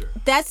 well, for sure.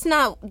 that's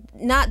not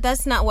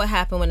what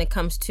happened when it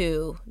comes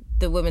to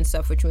the women's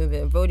suffrage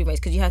movement and voting rights,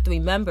 because you have to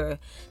remember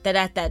that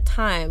at that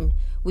time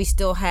we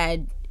still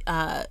had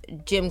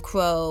Jim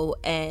Crow,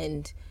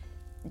 and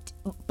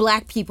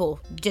Black people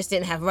just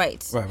didn't have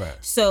rights. Right.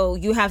 So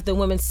you have the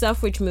women's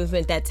suffrage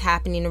movement that's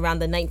happening around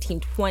the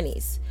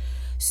 1920s.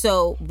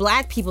 So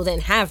Black people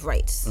didn't have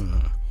rights.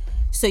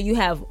 So you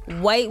have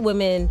white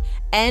women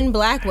and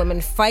Black women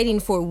fighting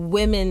for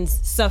women's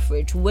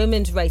suffrage,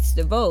 women's rights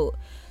to vote.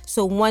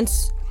 So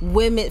once the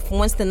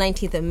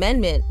 19th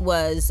Amendment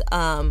was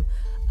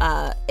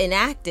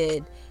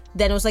enacted,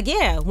 then it was like,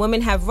 yeah,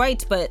 women have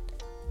rights, but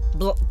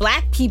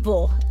Black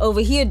people over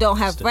here don't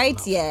have still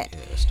rights yet.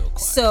 Yeah, still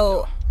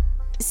quiet,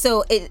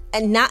 so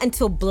and not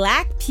until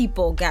Black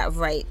people got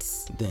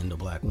rights, then the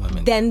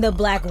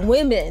Black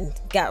women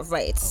got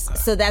rights. Okay.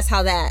 So that's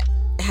how that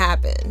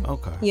happened.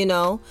 Okay.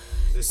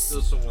 There's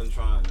still someone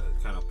trying to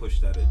kind of push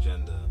that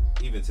agenda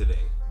even today.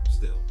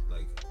 Still,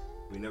 like,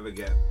 we never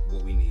get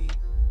what we need,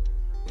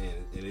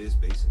 and it is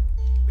basic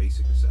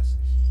necessities.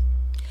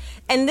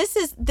 And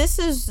this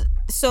is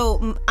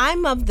so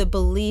I'm of the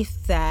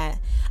belief that,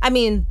 I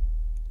mean,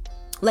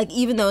 like,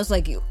 even though it's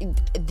like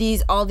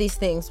all these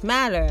things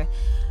matter,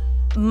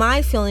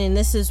 my feeling, and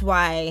this is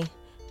why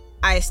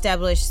I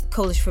established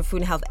Coalition for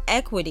Food and Health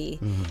Equity,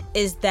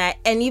 is that,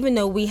 and even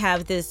though we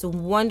have this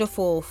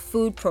wonderful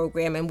food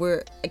program and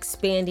we're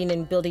expanding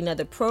and building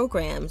other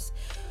programs,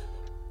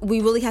 we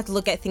really have to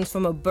look at things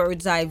from a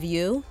bird's eye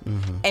view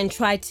and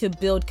try to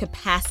build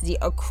capacity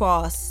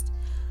across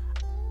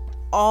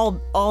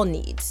all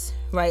needs,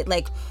 right?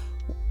 Like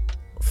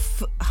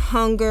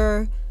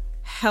hunger,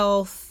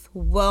 health,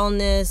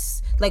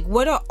 wellness, like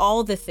what are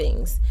all the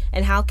things,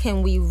 and how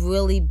can we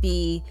really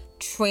be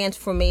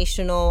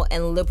transformational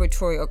and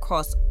liberatory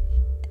across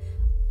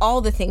all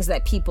the things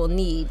that people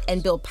need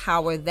and build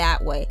power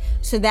that way.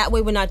 So that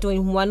way we're not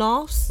doing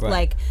one-offs,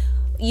 like,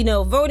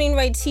 voting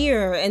rights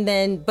here and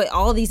then, but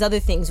all these other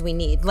things we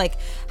need. Like,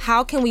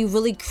 how can we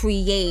really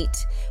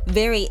create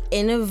very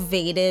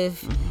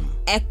innovative,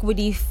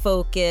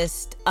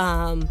 equity-focused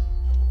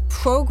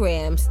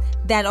programs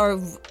that are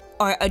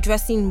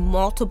addressing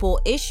multiple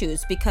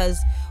issues? Because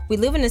we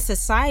live in a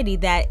society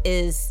that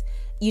is,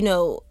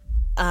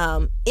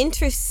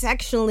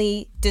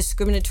 intersectionally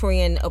discriminatory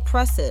and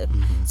oppressive.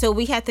 So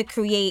we have to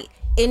create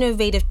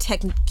innovative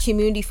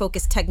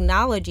community-focused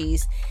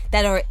technologies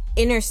that are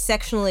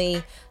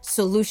intersectionally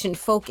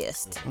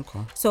solution-focused. Okay.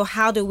 So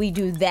how do we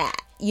do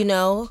that?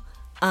 That's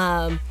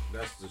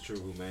the true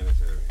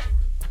humanitarian.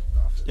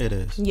 It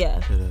is. Yeah.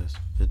 It is.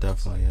 It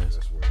definitely is.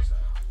 That's where it's at.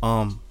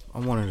 I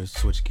wanted to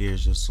switch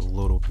gears just a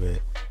little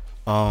bit.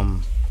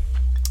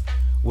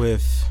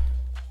 With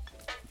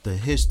the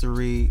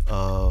history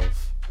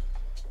of,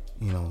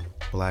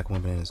 Black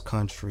women in this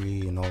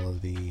country and all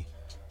of the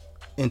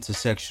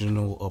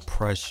intersectional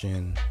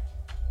oppression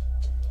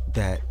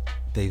that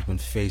they've been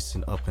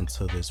facing up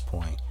until this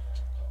point.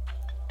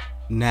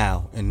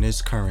 Now, in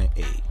this current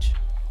age,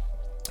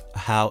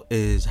 how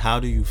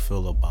do you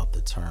feel about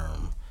the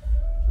term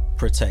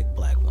protect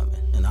Black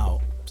women? And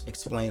I'll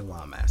explain why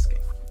I'm asking.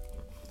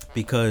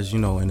 Because,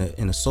 in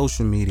a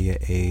social media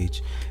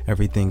age,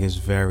 everything is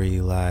very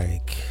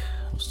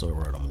what's the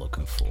word I'm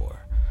looking for?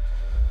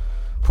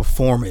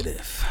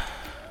 Performative.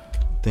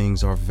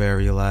 Things are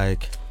very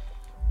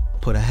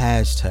put a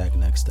hashtag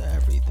next to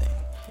everything.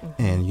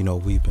 And, you know,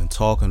 we've been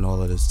talking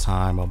all of this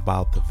time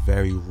about the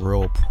very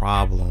real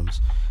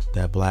problems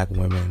that black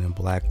women and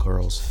black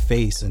girls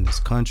face in this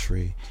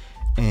country.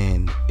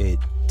 And it,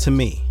 to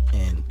me,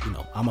 and, you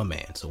know, I'm a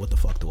man, so what the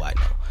fuck do I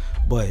know?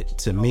 But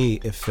to me,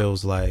 it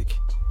feels like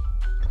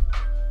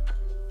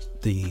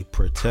the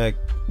Protect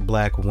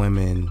Black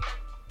Women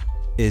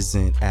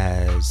isn't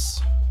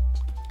as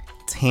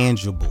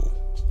tangible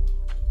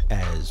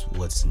as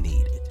what's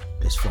needed,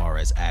 as far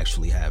as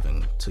actually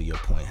having, to your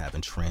point,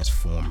 having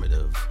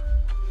transformative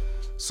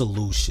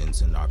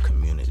solutions in our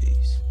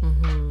communities.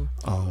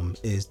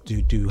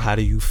 How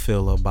do you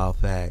feel about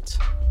that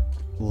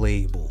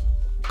label?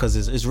 Because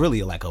it's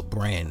really like a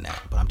brand now,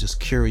 but I'm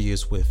just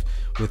curious with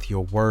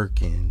your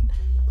work and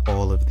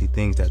all of the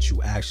things that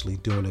you actually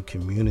do in the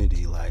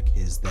community. Like,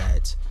 is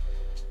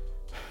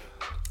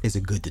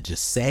it good to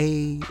just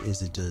say?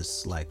 Is it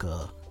just like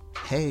a,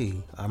 hey,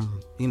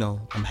 I'm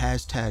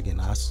hashtagging,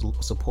 I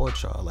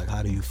support y'all? Like,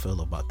 how do you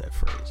feel about that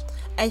phrase?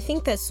 I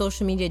think that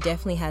social media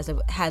definitely has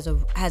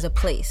a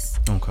place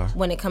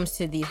when it comes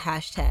to these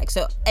hashtags.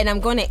 So, and I'm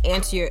going to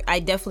answer I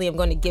definitely am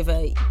going to give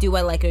a do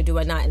I like it or do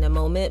I not in a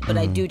moment, but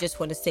I do just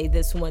want to say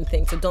this one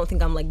thing, so don't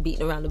think I'm like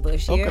beating around the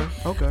bush here.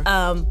 Okay.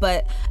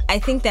 But I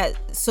think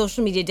that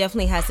social media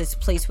definitely has its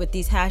place with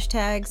these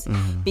hashtags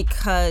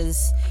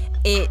because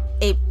it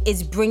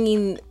is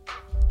bringing,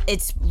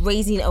 it's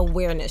raising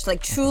awareness,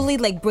 like truly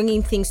like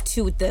bringing things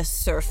to the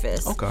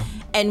surface.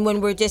 And when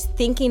we're just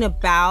thinking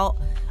about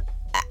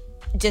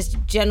just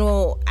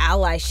general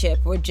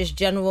allyship or just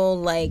general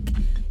like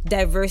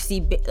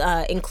diversity,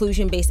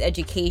 inclusion-based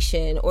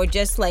education, or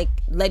just like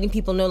letting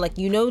people know, like,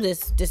 you know,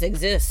 this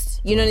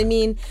exists, you know what I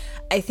mean?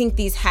 I think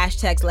these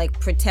hashtags like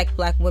Protect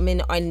Black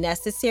Women are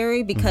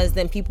necessary because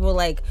then people are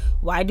like,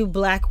 why do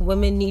Black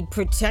women need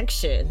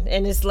protection?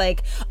 And it's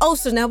like, oh,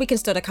 so now we can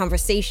start a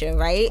conversation,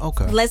 right?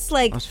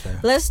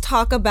 Let's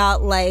talk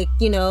about, like,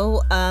 you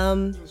know,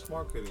 it's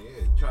marketing,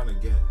 trying to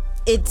get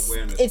it's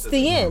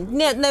the end.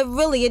 No,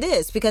 really it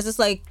is, because it's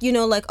like, you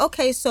know, like,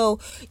 okay, so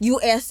you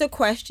asked a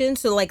question,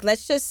 so like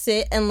let's just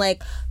sit and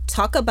like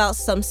talk about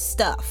some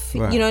stuff,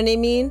 you know what I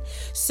mean?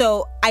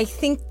 So I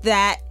think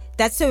that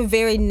that's a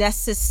very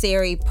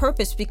necessary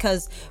purpose,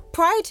 because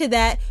prior to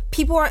that,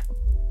 people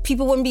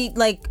wouldn't be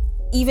like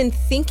even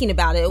thinking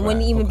about it. It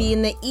wouldn't even be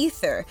in the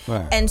ether.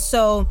 And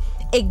so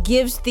it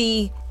gives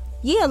the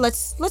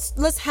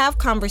let's have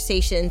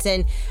conversations.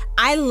 And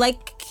I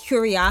like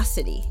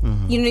curiosity.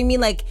 You know what I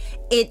mean? Like,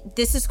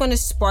 this is going to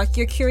spark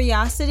your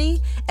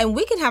curiosity, and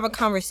we can have a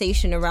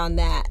conversation around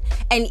that.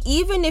 And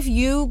even if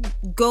you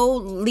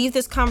leave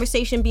this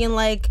conversation being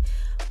like,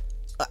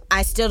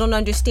 I still don't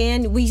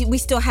understand, we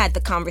still had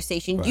the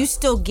conversation. You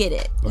still get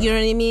it. You know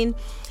what I mean?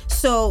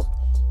 So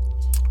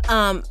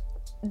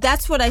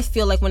that's what I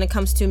feel like when it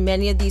comes to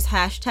many of these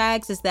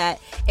hashtags, is that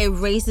it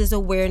raises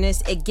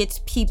awareness, it gets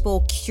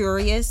people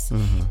curious,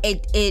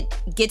 it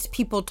gets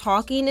people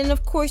talking, and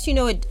of course, you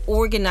know, it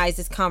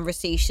organizes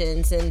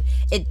conversations, and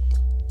it's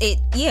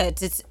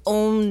its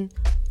own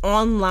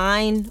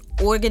online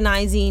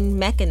organizing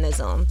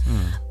mechanism.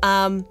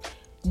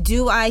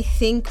 Do I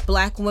think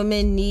Black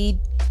women need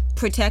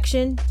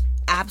protection?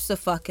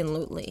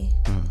 Abso-fucking-lutely.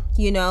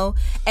 You know?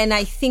 And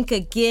I think,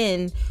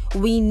 again,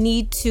 we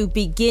need to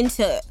begin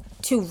to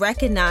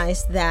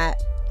recognize that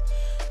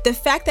the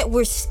fact that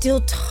we're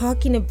still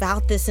talking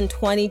about this in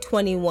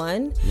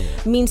 2021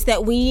 means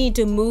that we need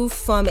to move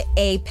from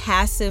a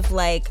passive,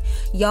 like,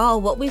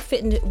 y'all, what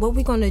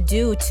we gonna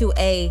do, to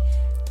a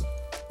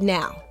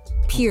now,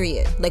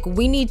 period. Like,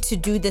 we need to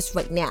do this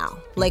right now.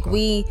 Like,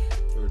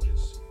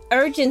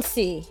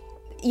 urgency.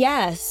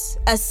 Yes,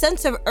 a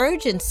sense of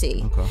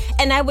urgency.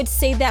 And I would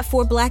say that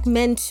for Black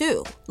men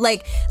too.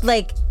 Like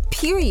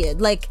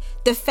period. Like,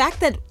 the fact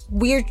that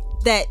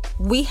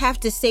we have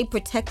to say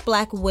Protect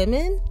Black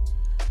Women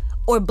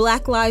or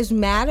Black Lives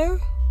Matter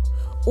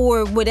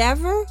or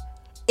whatever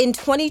in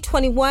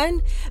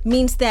 2021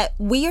 means that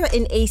we are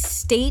in a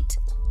state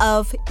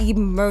of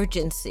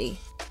emergency.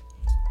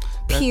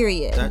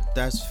 Period.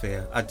 That's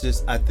fair. I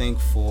think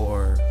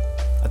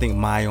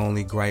my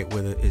only gripe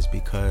with it is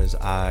because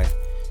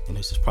and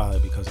this is probably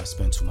because I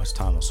spend too much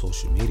time on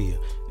social media,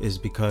 is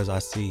because I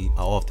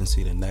often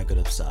see the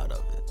negative side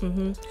of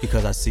it.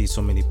 Because I see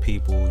so many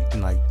people,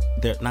 like,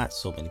 there are not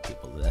so many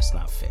people, that's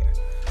not fair.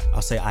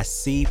 I'll say I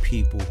see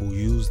people who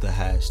use the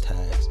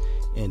hashtags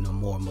in a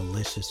more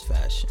malicious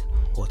fashion,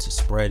 or to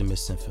spread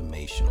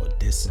misinformation or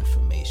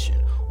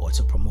disinformation, or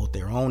to promote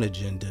their own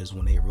agendas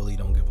when they really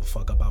don't give a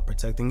fuck about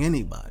protecting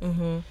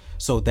anybody.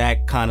 So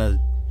that kind of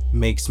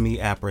makes me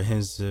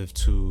apprehensive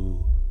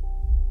to,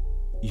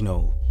 you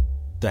know,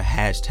 the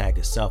hashtag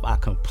itself. I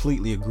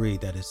completely agree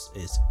that it's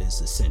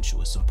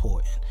essential, it's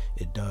important,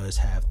 it does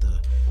have the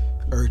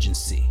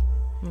urgency.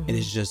 It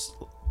is just,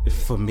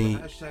 for me,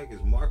 the hashtag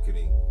is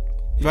marketing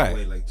in a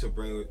way, like, to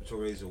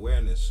raise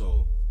awareness.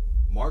 So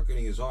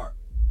marketing is art,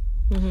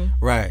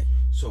 right?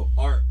 So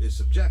art is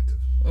subjective.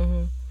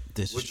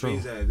 This which is true.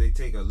 Means that if they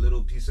take a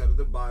little piece out of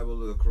the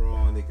Bible or the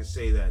Quran, they can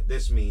say that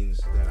this means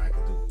that I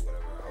can do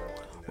whatever I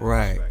want.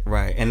 Right,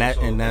 right, and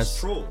that's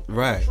true.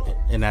 Right,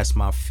 and that's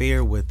my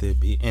fear with it.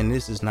 And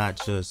this is not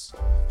just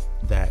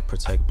that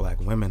Protect Black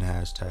Women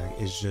hashtag.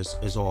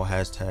 It's all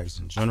hashtags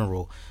in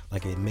general.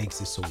 Like, it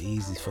makes it so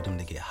easy for them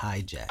to get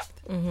hijacked,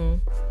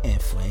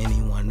 and for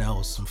anyone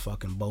else, some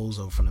fucking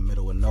bozo from the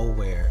middle of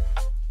nowhere,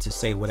 to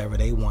say whatever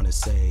they want to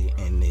say,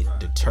 and it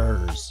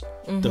deters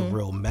the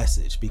real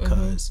message,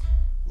 because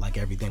like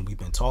everything we've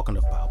been talking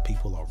about,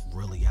 people are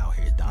really out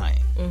here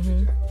dying.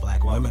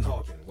 Black women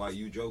are. Why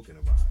you joking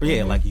about it?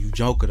 Yeah, like you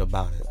joking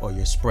about it, or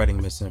you're spreading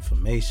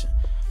misinformation.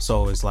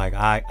 So it's like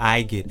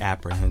I get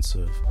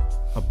apprehensive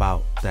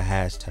about the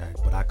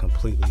hashtag, but I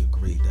completely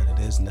agree that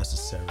it is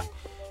necessary.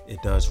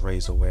 It does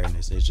raise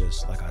awareness. It's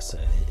just, like I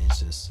said, it's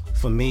just,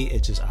 for me,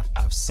 it's just,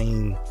 I've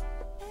seen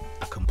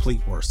the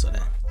complete worst of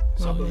that.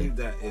 So I believe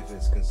that if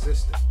it's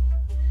consistent,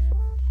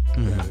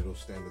 that it'll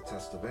stand the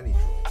test of any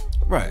troll.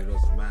 Right. It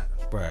doesn't matter.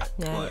 Right.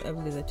 Yeah, I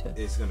believe that too.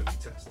 It's gonna be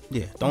tested.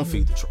 Yeah, don't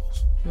feed the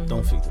trolls.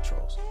 Don't feed the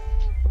trolls.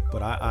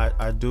 But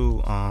I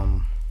do, yeah,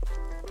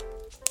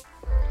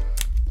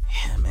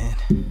 man.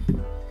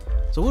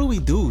 So what do we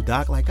do,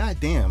 Doc? Like,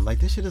 goddamn, like,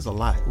 this shit is a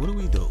lot. What do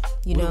we do?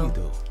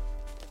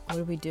 What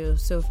do we do?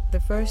 So the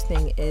first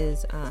thing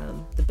is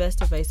the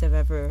best advice I've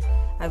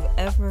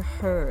ever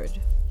heard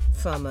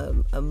from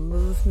a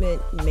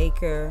movement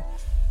maker,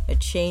 a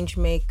change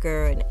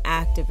maker, an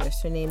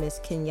activist. Her name is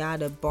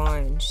Kenyatta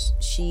Barnes.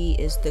 She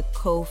is the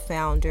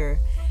co-founder,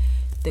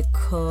 the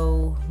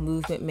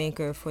co-movement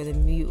maker for the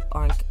Mute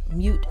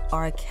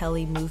R.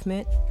 Kelly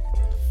movement.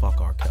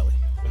 Fuck R. Kelly.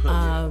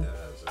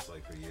 That's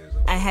like for years.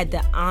 I had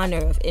the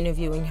honor of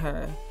interviewing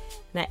her.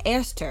 And I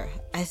asked her,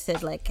 I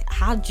said, like,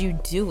 how'd you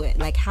do it?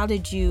 Like, how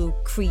did you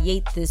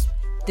create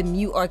the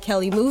Mute R.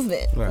 Kelly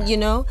movement, right. You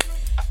know?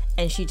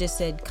 And she just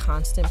said,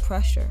 constant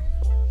pressure.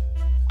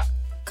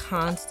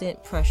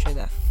 Constant pressure.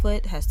 That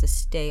foot has to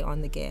stay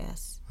on the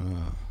gas.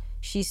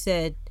 She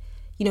said,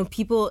 you know,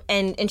 people,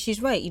 and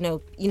she's right, you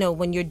know,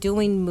 when you're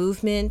doing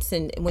movements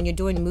and when you're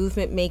doing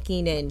movement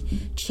making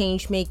and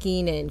change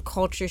making and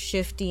culture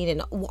shifting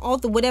and all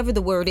the, whatever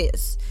the word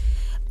is,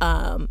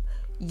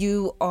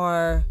 you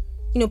are,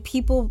 you know,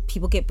 people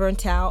get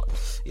burnt out.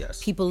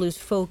 Yes. People lose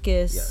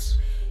focus. Yes.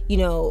 You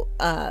know,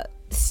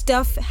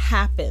 stuff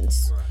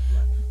happens.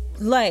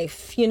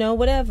 Life, you know,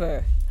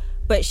 whatever.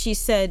 But she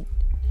said,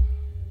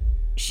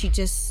 she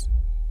just,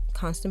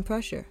 constant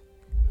pressure.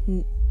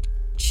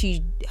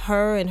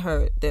 Her and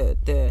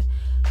the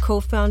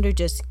co-founder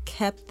just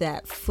kept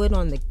that foot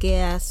on the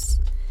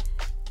gas.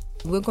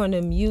 We're going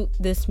to mute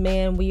this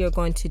man. We are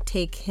going to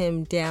take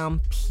him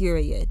down,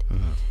 period.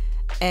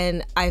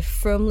 And I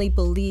firmly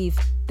believe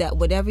that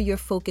whatever your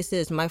focus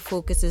is, my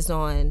focus is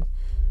on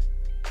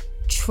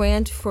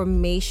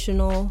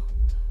transformational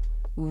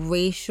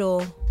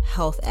racial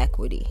health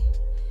equity.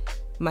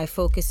 My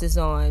focus is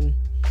on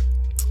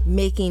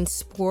making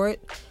sport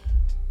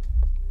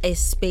a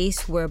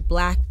space where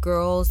Black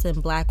girls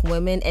and Black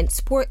women, and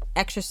sport,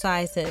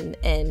 exercise,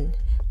 and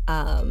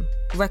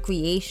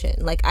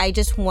recreation. Like, I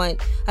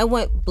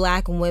want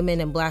Black women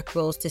and Black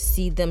girls to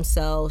see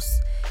themselves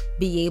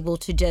be able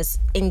to just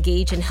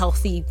engage in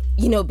healthy,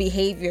 you know,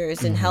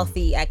 behaviors and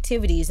healthy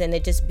activities, and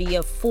it just be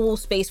a full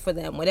space for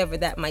them, whatever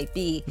that might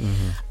be.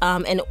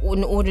 And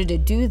in order to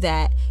do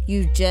that,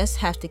 you just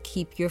have to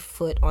keep your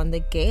foot on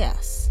the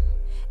gas,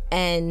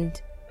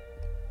 and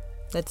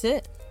that's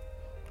it.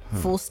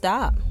 Full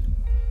stop.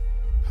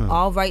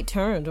 All right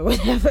turns or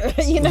whatever.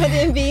 You know what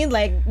I mean?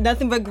 Like,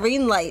 nothing but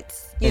green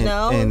lights, you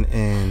know?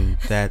 And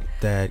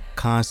that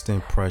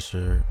constant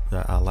pressure,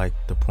 that I like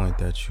the point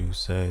that you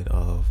said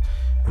of,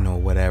 you know,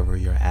 whatever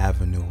your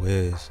avenue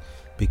is,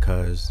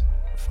 because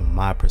from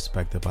my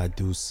perspective, I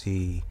do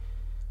see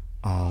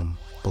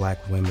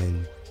Black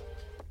women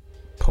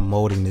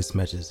promoting this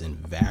message in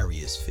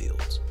various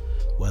fields,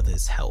 whether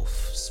it's health,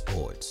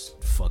 sports,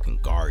 fucking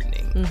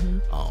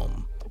gardening,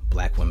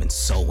 Black women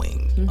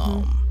sewing.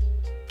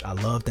 I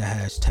love the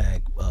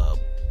hashtag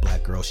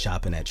Black girls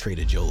shopping at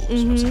Trader Joe's. You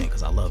know what I'm saying?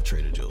 Because I love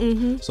Trader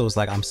Joe's. So it's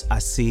like I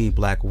see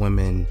Black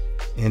women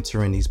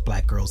entering these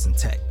Black girls in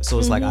tech. So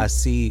it's like I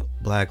see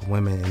Black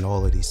women in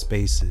all of these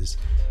spaces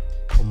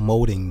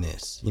promoting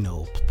this, you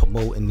know,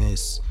 promoting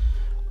this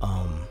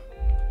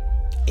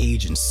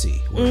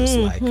agency where it's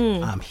like,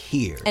 I'm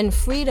here. And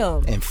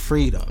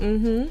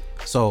freedom.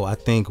 So I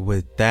think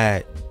with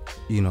that,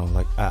 you know,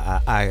 like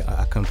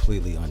I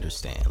completely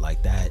understand,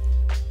 like, that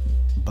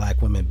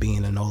Black women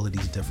being in all of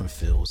these different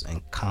fields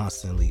and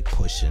constantly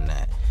pushing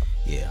that.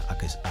 Yeah, I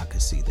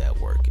could see that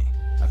working.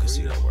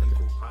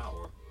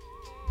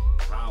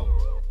 Power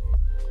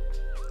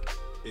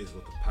is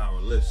what the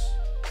powerless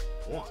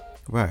want.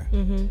 Right.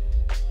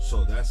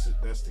 So that's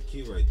the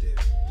key right there.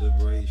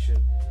 Liberation,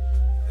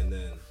 and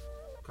then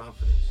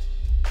confidence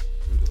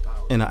through the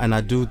power. And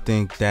I do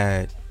think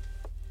that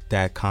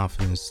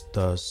confidence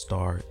does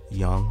start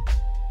young.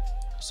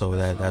 So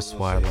that's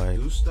why, like,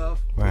 do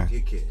stuff with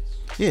your kids.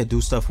 Yeah,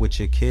 do stuff with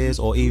your kids,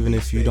 or even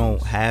if you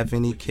don't have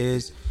any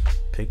kids,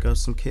 pick up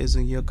some kids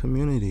in your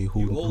community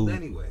you old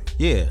anyway.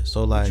 Yeah,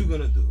 so like, what you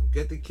gonna do?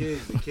 Get the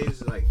kids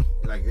like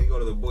they go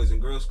to the Boys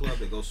and Girls Club,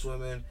 they go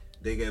swimming,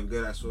 they get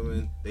good at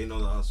swimming, they know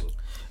the hustle.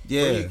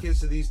 Yeah. Bring your kids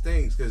to these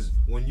things, because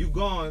when you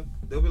gone,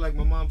 they'll be like,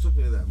 my mom took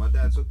me to that, my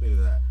dad took me to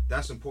that.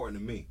 That's important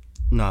to me.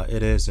 No,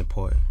 it is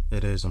important.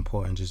 It is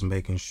important. Just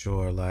making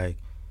sure, like,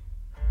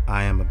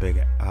 I am a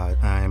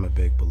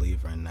big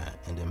believer in that,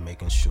 and then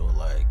making sure,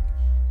 like,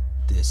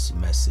 this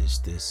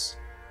message, this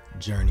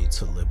journey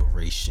to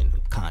liberation,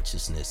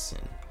 consciousness,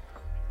 and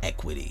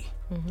equity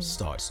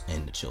starts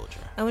in the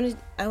children. I want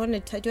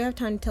to. Do I have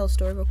time to tell a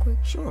story real quick?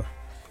 Sure.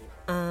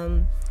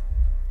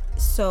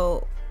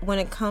 So when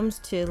it comes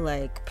to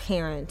like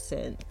parents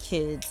and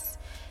kids,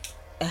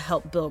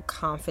 help build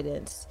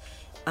confidence.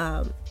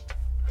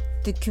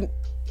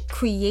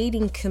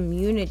 Creating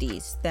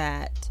communities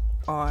that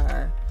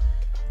are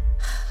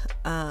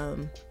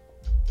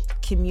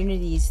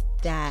communities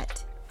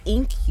that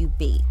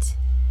incubate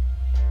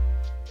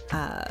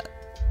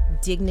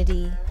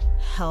dignity,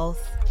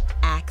 health,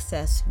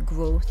 access,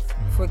 growth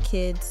for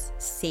kids,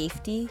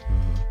 safety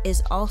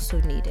is also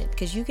needed,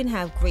 because you can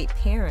have great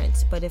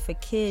parents, but if a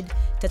kid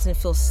doesn't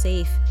feel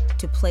safe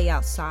to play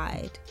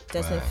outside,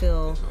 doesn't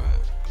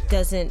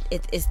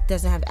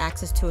have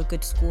access to a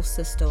good school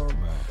system,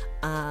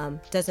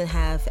 doesn't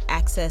have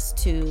access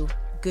to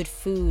good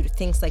food,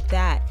 things like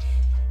that.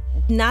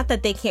 Not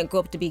that they can't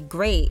grow up to be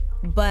great,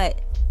 but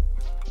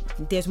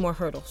there's more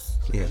hurdles.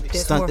 Yeah,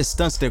 it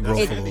stunts their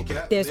growth a little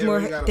bit.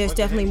 There's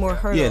definitely more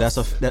hurdles. Yeah, that's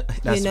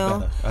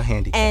better, a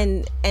handicap.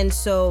 And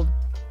so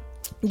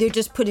they're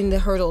just putting the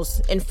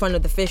hurdles in front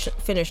of the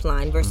finish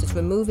line versus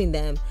removing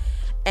them.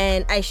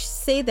 And I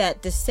say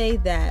that to say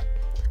that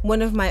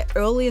one of my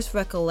earliest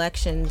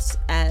recollections,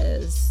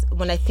 as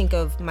when I think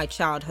of my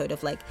childhood,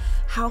 of like,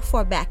 how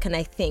far back can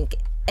I think?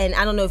 And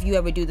I don't know if you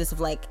ever do this, of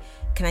like,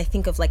 can I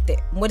think of like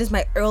what is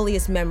my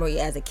earliest memory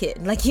as a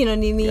kid? Like, you know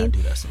what I mean? Yeah, I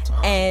do that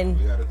sometimes. And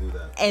we gotta do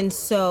that. And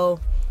so.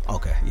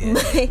 Okay,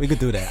 yeah, we could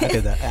do that. I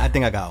did that. I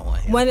think I got one.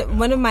 Yeah,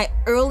 one of my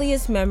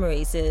earliest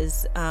memories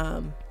is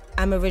I'm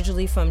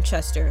originally from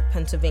Chester,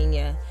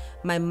 Pennsylvania.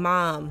 My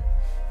mom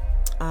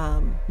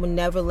would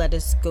never let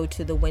us go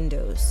to the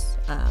windows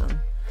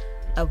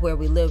of where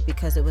we lived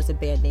because it was a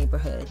bad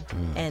neighborhood.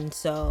 And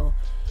so,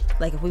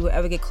 like, if we would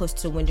ever get close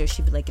to the window,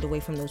 she'd be like, get away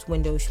from those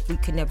windows. We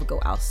could never go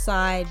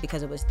outside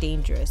because it was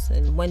dangerous.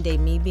 And one day,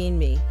 me being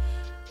me,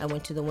 I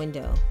went to the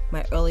window.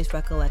 My earliest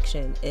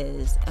recollection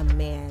is a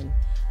man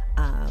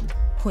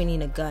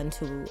pointing a gun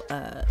to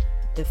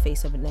the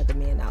face of another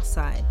man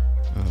outside.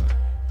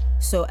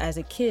 So as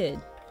a kid,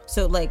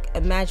 like,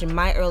 imagine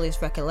my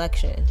earliest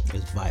recollection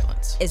is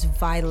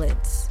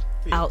violence.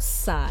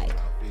 Outside.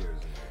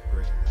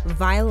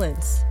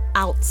 Violence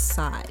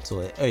outside.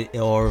 So it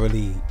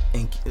already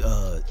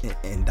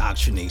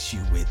indoctrinates you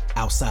with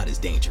outside is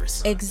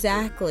dangerous.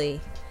 Exactly.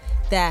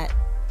 That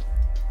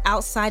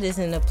outside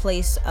isn't a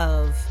place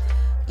of,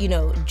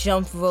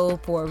 jump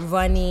rope or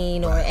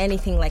running or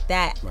anything like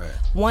that.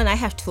 One, I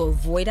have to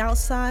avoid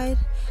outside.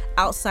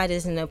 Outside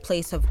isn't a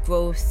place of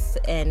growth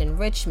and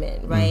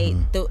enrichment, right?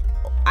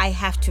 I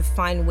have to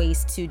find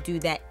ways to do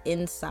that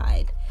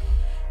inside.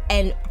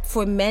 And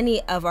for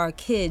many of our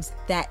kids,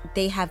 that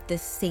they have the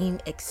same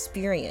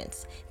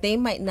experience. They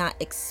might not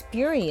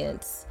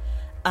experience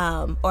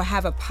or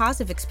have a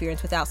positive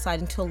experience with outside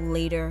until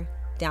later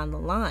down the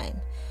line.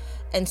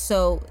 And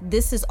so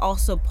this is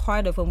also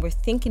part of when we're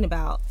thinking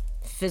about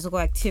physical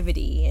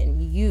activity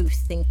and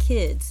youth and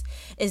kids,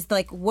 is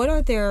like, what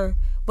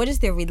is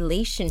their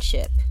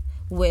relationship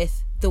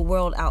with the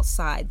world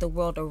outside, the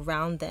world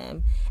around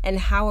them, and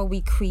how are we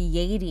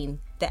creating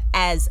that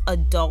as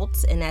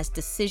adults and as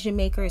decision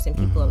makers and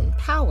people in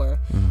power,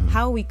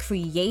 how are we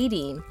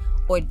creating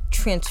or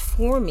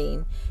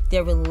transforming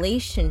their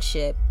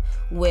relationship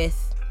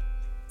with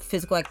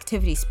physical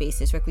activity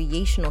spaces,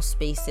 recreational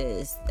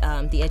spaces,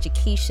 the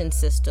education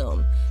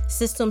system,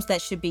 systems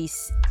that should be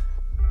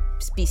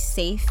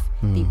safe,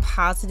 be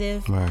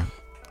positive,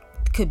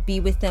 could be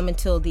with them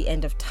until the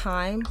end of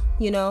time,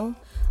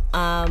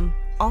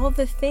 all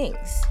the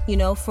things,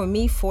 for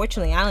me,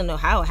 fortunately, I don't know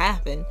how it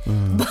happened,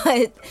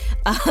 but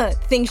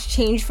things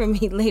changed for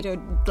me later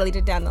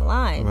down the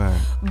line.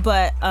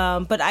 But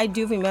I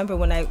do remember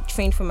when I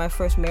trained for my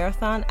first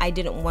marathon, I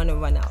didn't want to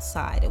run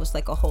outside. It was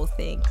like a whole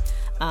thing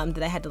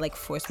that I had to like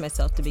force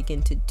myself to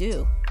begin to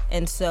do.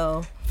 And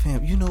so,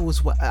 fam,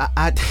 what's what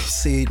I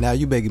see now?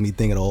 You making me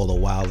think of all the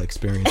wild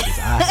experiences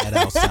I had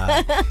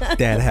outside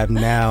that have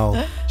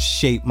now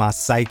shaped my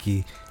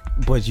psyche.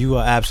 But you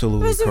are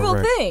absolutely correct. It's a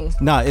real thing.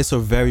 Nah, it's a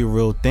very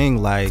real thing.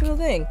 Like, it's a real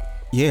thing.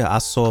 Yeah, I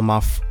saw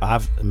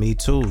me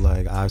too.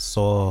 Like, I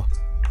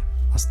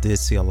did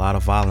see a lot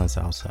of violence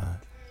outside.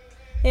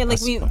 Yeah, like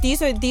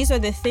these are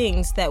the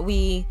things that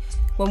we,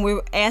 when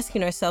we're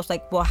asking ourselves,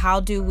 like, well, how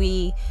do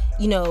we,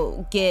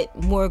 get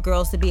more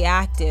girls to be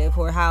active,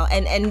 or how,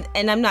 and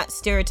I'm not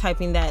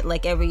stereotyping that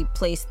like every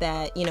place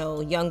that,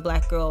 young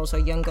black girls or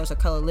young girls of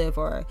color live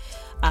or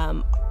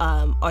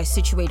are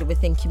situated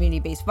within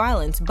community-based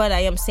violence, but I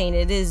am saying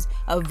it is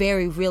a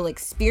very real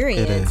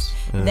experience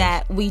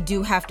that we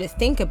do have to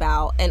think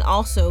about, and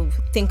also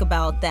think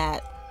about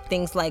that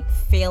things like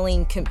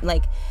failing,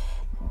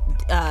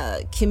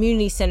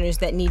 community centers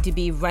that need to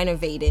be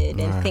renovated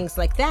and things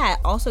like that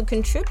also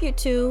contribute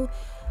to,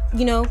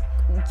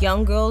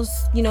 young girls,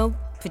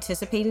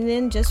 participating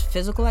in just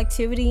physical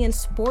activity and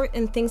sport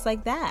and things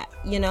like that,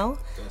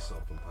 That's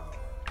self-empowered.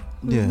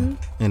 Yeah,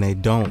 and they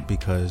don't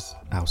because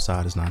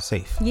outside is not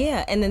safe.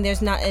 Yeah, and then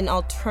there's not an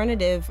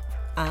alternative,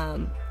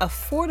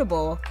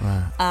 affordable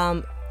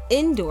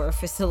indoor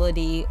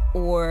facility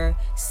or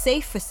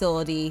safe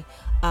facility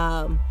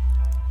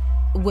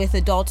with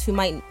adults who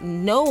might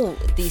know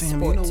these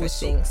sports or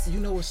things. You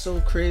know what's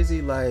so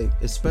crazy? Like,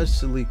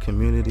 especially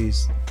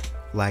communities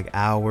like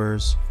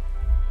ours,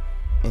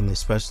 and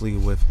especially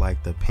with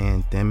like the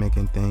pandemic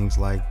and things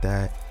like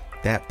that,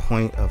 that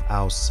point of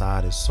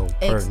outside is so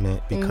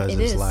pertinent because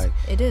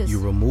you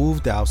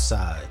removed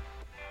outside.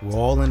 We're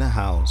all in the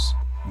house.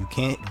 You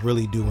can't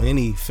really do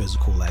any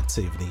physical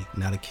activity.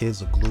 Now the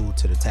kids are glued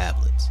to the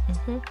tablets.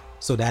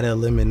 So that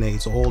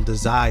eliminates all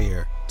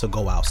desire to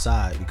go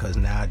outside because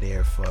now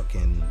they're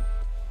fucking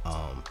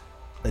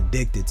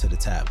addicted to the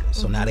tablet.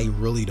 So now they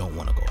really don't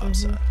want to go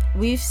outside.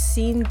 We've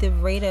seen the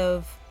rate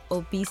of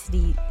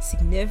obesity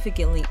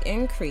significantly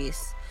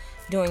increase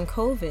during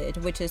COVID,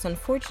 which is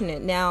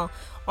unfortunate. Now,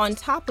 on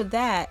top of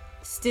that,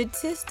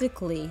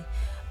 statistically,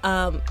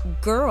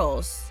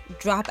 girls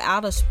drop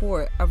out of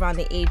sport around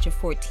the age of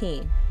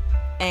 14.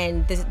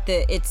 And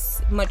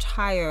it's much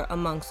higher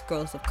amongst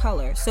girls of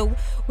color. So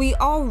we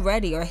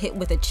already are hit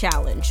with a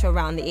challenge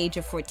around the age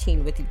of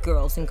 14 with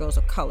girls and girls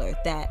of color,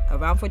 that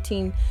around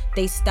 14,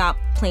 they stop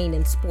playing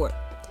in sport.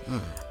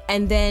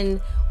 And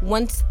then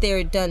once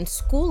they're done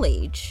school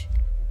age,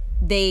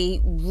 the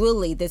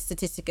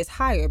statistic is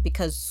higher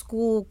because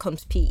school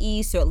comes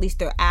PE, so at least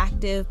they're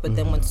active, but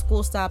then when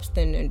school stops,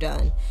 then they're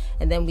done.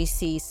 And then we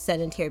see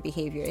sedentary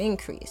behavior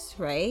increase,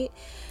 right?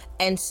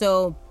 And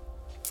so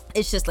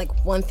it's just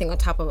like one thing on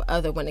top of the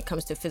other when it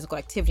comes to physical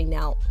activity.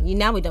 Now we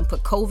done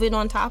put COVID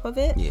on top of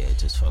it. Yeah, it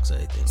just fucks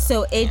everything up.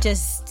 So it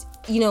just,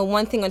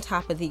 one thing on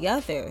top of the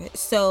other.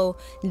 So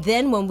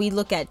then when we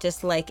look at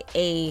just like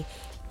a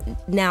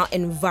now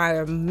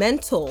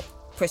environmental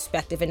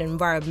perspective and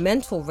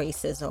environmental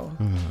racism,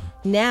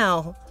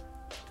 now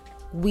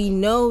we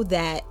know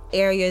that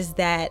areas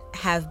that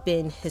have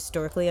been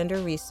historically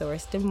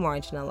under-resourced and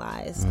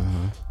marginalized,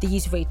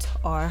 these rates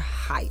are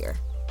higher.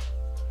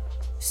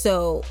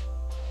 So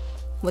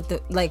what the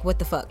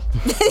fuck?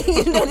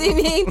 You know what I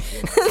mean?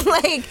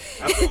 Like,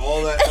 after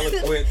all that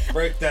eloquent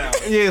breakdown.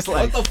 Yeah, it's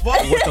like, what the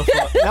fuck? What the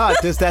fuck? Nah,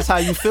 that's how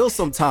you feel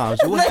sometimes.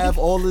 You have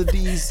all of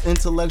these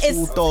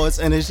intellectual thoughts,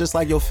 and it's just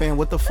like, yo, fam,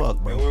 what the fuck,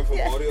 bro? It went from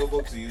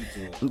audiobook to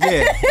YouTube.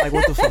 Yeah, like,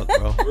 what the fuck,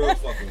 bro? Real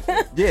fucking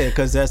fuck. Yeah,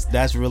 because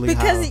that's really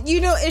because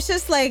it's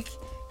just like,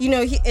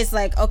 it's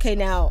like, okay,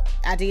 now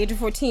at the age of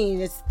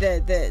 14, it's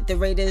the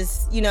rate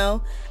is,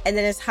 and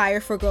then it's higher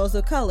for girls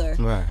of color.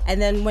 Right.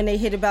 And then when they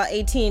hit about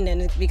 18,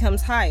 then it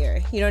becomes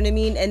higher. You know what I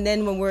mean? And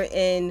then when we're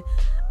in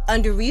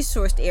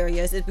under-resourced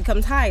areas, it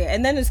becomes higher.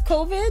 And then it's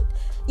COVID.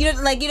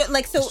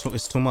 So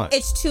it's too much.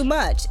 It's too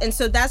much. And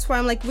so that's why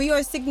I'm like, we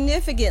are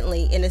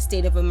significantly in a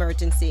state of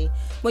emergency.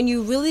 When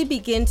you really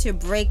begin to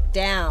break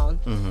down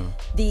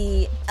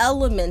the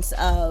elements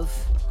of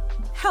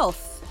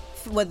health,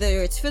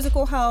 whether it's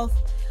physical health,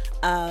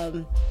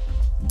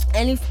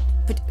 any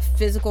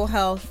physical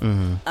health,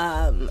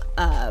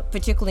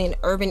 particularly in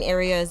urban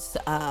areas,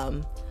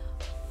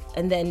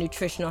 and then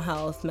nutritional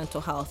health,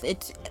 mental health.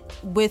 It's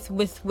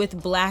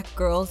with black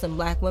girls and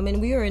black women,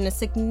 we are in a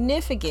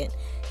significant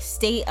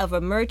state of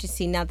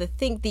emergency. Now the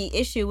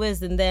issue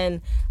is, and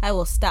then I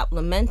will stop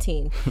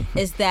lamenting,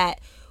 is that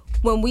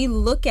when we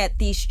look at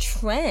these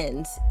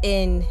trends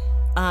in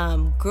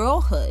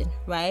girlhood,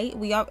 right?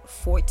 We are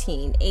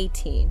 14,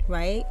 18,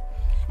 right?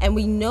 And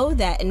we know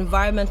that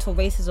environmental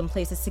racism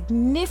plays a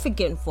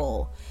significant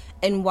role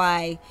in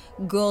why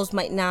girls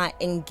might not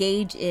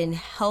engage in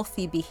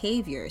healthy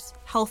behaviors,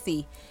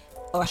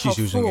 She's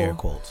using air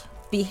quotes.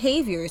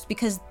 Behaviors,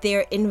 because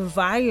their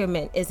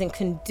environment isn't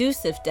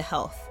conducive to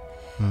health.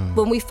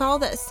 When we follow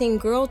that same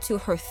girl to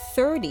her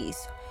 30s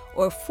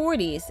or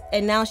 40s,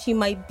 and now she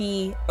might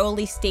be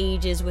early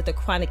stages with a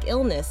chronic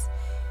illness,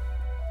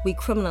 we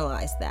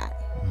criminalize that.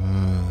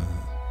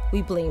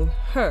 We blame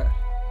her.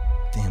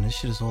 Damn, this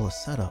shit is all a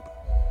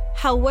setup.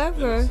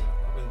 However,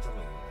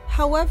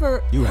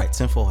 you're right,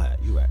 tenfold hat,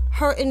 you're right.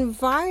 Her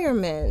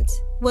environment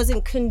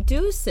wasn't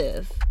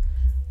conducive,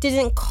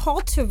 didn't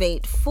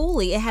cultivate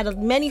fully. It had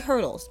many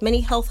hurdles, many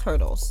health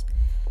hurdles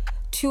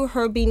to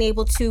her being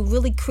able to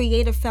really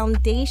create a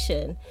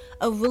foundation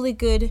of really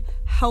good,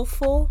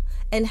 helpful,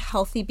 and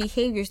healthy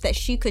behaviors that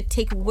she could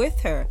take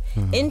with her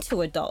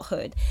into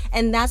adulthood.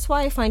 And that's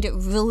why I find it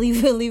really,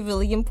 really,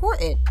 really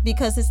important,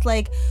 because it's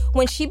like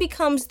when she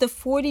becomes the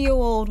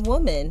 40-year-old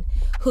woman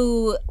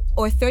who,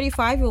 or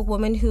 35-year-old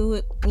woman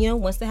who, you know,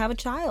 wants to have a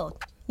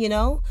child. You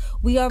know,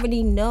 we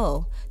already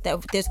know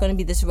that there's going to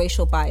be this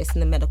racial bias in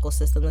the medical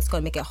system that's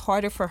going to make it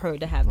harder for her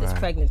to have this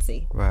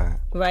pregnancy.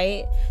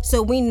 Right.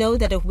 So we know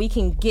that if we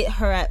can get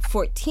her at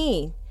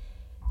 14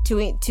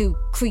 to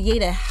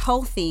create a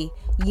healthy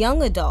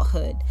young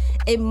adulthood,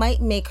 it might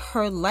make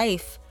her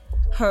life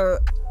in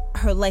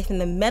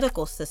the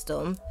medical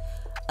system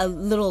a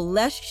little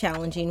less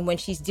challenging when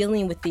she's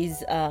dealing with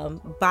these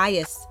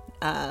bias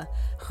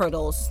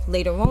hurdles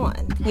later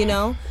on, you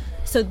know?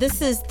 So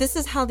this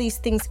is how these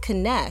things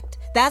connect.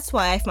 That's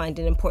why I find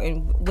it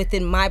important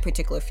within my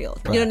particular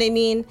field. You know what I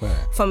mean?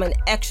 From an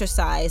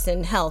exercise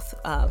and health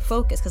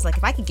focus. Because like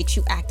if I could get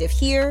you active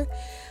here,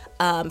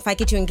 if I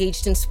get you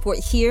engaged in sport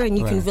here and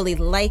you can really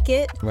like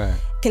it,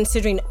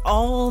 considering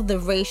all the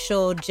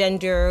racial,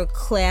 gender,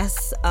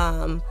 class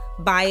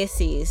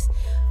biases,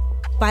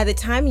 by the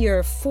time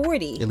you're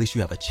 40, at least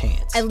you have a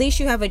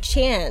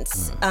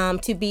chance.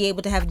 To be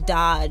able to have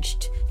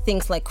dodged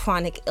things like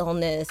chronic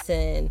illness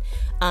and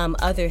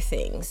other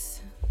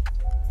things.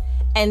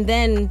 And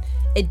then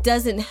it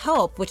doesn't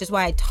help, which is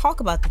why I talk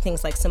about the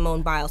things like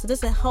Simone Biles. It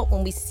doesn't help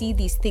when we see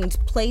these things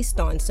placed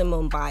on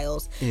Simone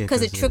Biles,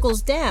 because it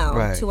trickles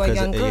down to our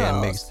young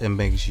girls. It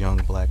makes young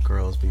black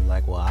girls be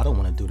like, well, I don't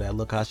want to do that.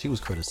 Look how she was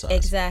criticized.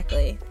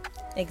 Exactly.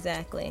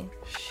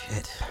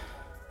 Shit.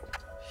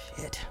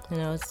 You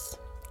know, it's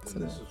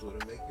and this is what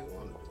it make you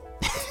want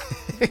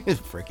to do.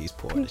 Frankie's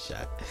pouring a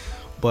shot.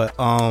 But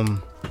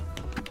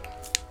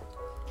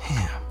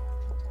damn.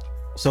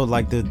 So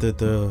like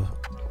the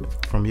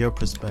from your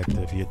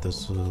perspective,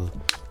 this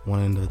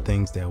one of the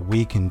things that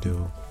we can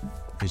do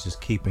is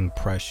just keeping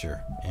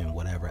pressure in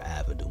whatever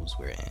avenues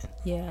we're in.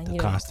 Yeah, the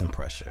constant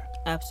pressure.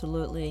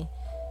 Absolutely.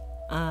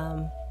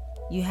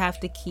 You have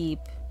to keep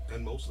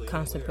and mostly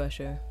constant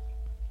pressure.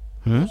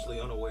 Mostly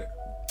unaware.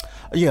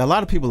 Yeah, a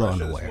lot of people are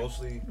Pressure unaware.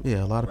 Mostly,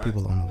 a lot of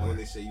people are unaware. When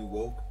they say you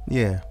woke,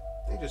 they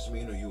just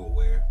mean, are you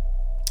aware?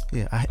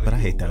 Yeah, I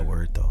hate that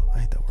word though. I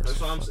hate that word.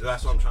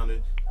 That's why I'm trying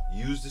to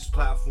use this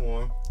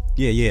platform.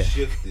 Yeah.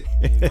 Shift it.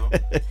 You know,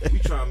 we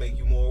try to make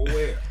you more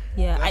aware.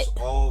 Yeah, that's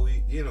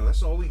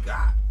all we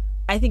got.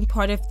 I think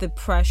part of the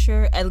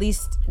pressure, at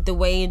least the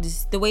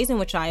ways in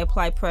which I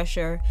apply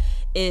pressure,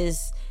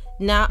 is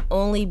not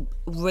only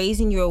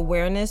raising your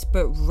awareness,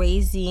 but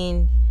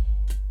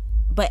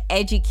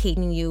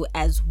educating you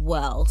as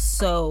well.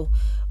 So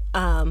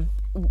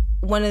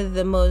one of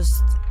the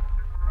most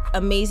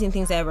amazing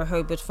things I ever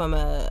heard was from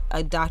a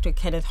Dr.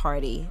 Kenneth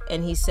Hardy,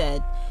 and he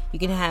said you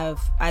can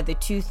have either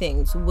two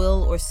things,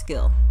 will or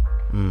skill.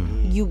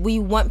 We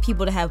want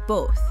people to have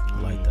both.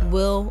 I like that.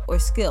 Will or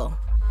skill.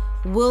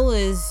 Will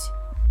is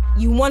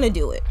you want to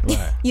do it.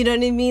 Right. You know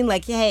what I mean?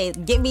 Like, hey,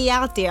 get me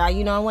out there.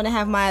 You know, I want to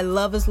have my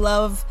Love is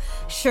Love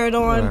shirt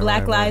on,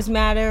 Black Lives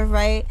Matter,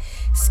 right?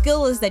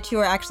 Skill is that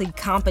you're actually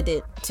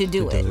competent to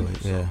do it.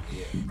 Yeah.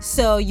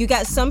 So you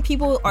got some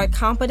people are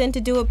competent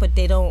to do it, but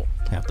they don't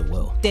have the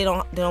will. They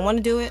don't want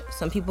to do it.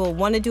 Some people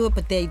want to do it,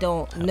 but they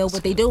don't know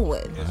what they're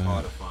doing. It's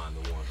hard to find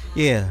the one.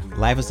 Yeah,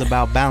 life is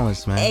about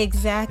balance, man.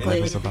 Exactly.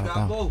 Life is about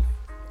balance.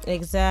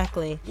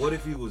 Exactly. What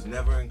if he was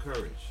never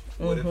encouraged?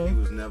 What if he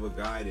was never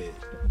guided?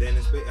 Then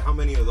how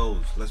many of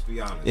those? Let's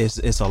be honest.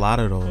 It's a lot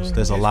of those.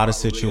 There's a lot of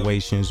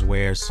situations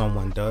where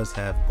someone does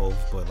have both,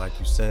 but like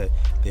you said,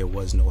 there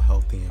was no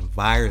healthy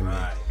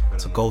environment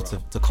to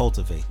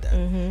cultivate that,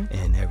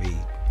 and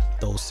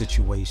those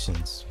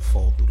situations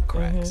fall through the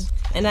cracks.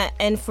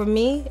 And for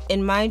me,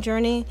 in my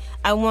journey,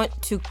 I want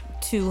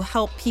to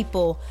help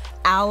people,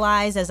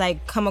 allies, as I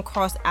come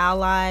across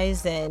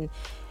allies, and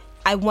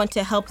I want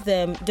to help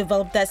them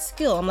develop that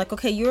skill. I'm like,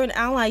 okay, you're an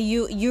ally.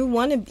 You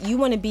want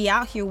to be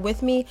out here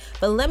with me,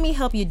 but let me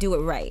help you do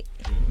it right.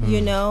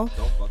 You know.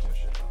 Don't fuck your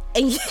shit up.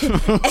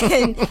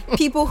 And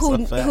people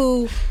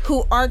who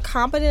are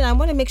competent, I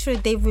want to make sure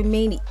that they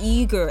remain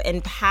eager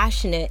and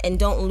passionate and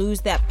don't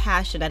lose that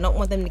passion. I don't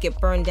want them to get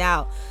burned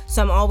out.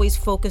 So I'm always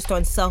focused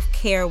on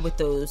self-care with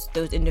those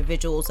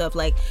individuals, of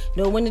like,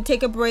 know when to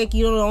take a break.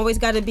 You don't always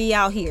got to be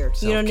out here.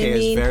 You know what I mean? Self-care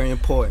is very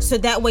important. So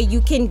that way you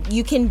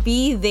can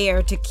be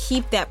there to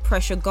keep that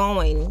pressure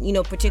going. You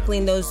know, particularly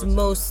in those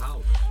most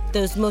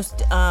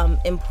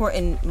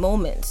important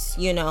moments.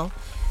 You know,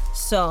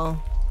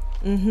 so.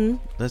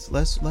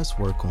 Let's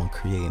work on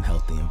creating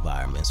healthy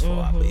environments for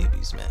our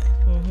babies,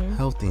 man.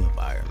 Healthy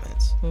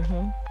environments.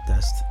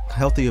 That's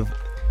healthy of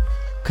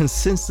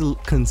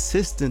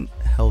consistent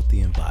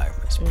healthy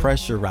environments.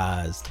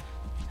 Pressurized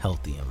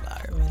healthy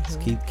environments.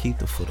 Keep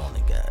the foot on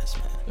the gas,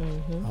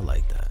 man. I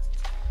like that.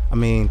 I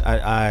mean,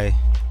 I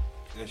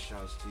and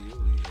shouts to you,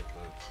 Lee,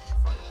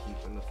 for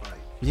keeping the fight.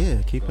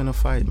 Yeah, keeping the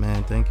fight,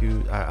 man. Thank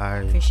you. I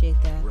appreciate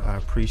that. I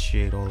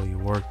appreciate all of your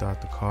work,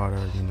 Dr.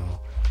 Carter. You know,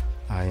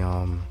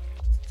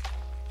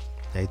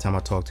 Every time I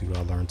talk to you,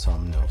 I learn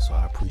something new. So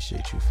I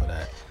appreciate you for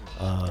that.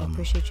 I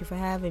appreciate you for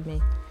having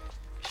me.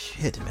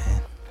 Shit,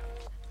 man.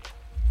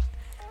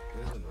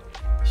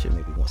 Shit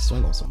made me want to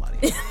swing on somebody.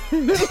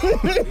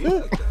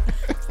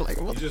 Like,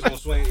 you just gonna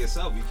swing at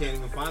yourself. You can't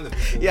even find the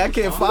people. Yeah, I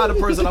can't find the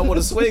person I want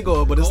to swing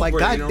on, but it's like,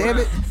 God damn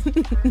it,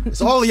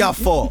 it's all y'all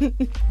fault,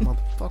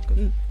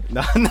 motherfucker.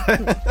 Nah.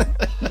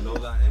 Know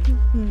that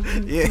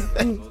enemy. Yeah.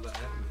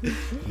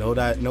 Know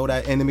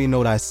that enemy,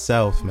 know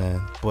thyself,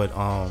 man. But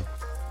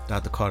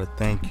Dr. Carter,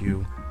 thank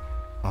you.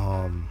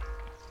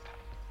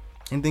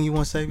 Anything you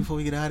want to say before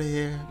we get out of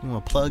here? You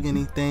want to plug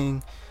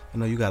anything? I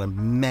know you got a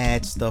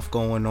mad stuff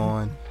going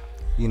on.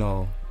 You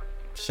know,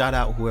 shout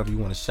out whoever you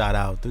want to shout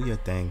out. Do your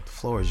thing. The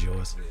floor is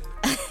yours.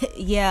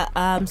 Yeah.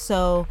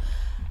 So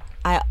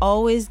I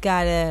always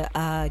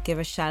gotta give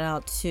a shout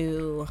out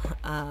to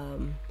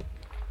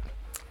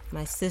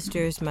my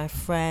sisters, my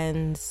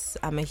friends.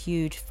 I'm a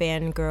huge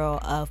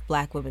fangirl of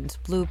Black Women's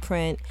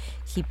Blueprint.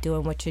 Keep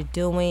doing what you're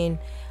doing.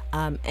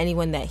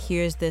 Anyone that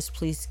hears this,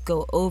 please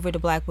go over to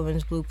Black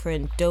Women's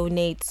Blueprint,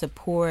 donate,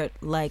 support,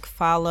 like,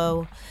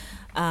 follow.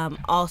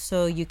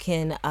 Also, you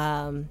can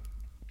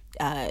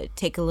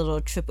take a little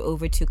trip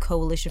over to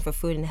Coalition for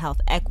Food and Health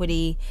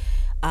Equity.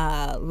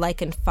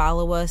 Like and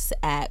follow us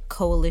at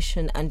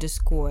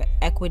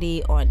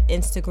coalition_equity on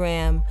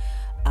Instagram.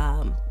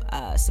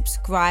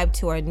 Subscribe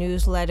to our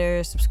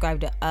newsletter.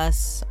 Subscribe to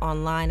us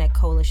online at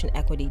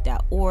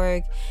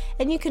coalitionequity.org.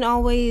 And you can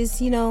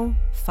always,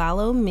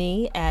 follow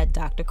me at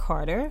Dr.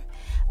 Carter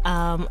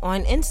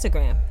on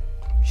Instagram.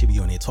 She be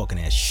on there talking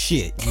that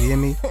shit. You hear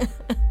me?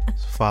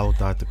 So follow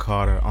Dr.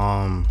 Carter.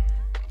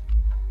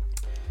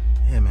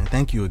 Yeah, man.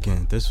 Thank you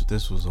again.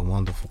 This was a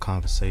wonderful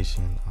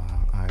conversation.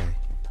 I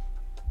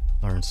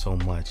learned so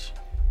much,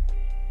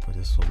 but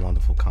this was a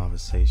wonderful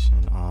conversation.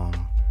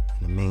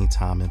 In the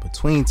meantime, in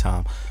between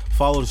time,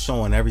 follow the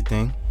show on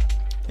everything.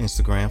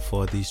 Instagram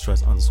for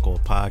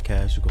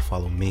 _podcast. You can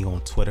follow me on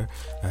Twitter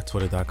at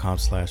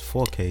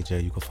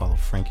twitter.com/4KJ. You can follow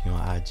Frankie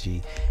on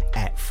IG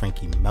at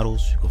Frankie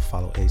Metals. You can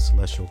follow A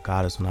Celestial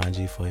Goddess on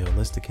IG for your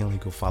holistic healing. You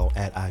can follow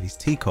at Ivy's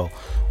Tico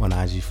on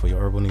IG for your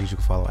herbal needs. You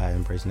can follow at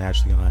Embrace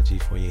Naturally on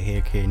IG for your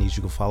hair care needs.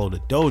 You can follow the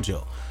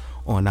dojo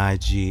on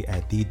IG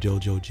at the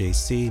Dojo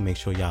JC. Make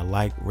sure y'all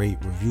like, rate,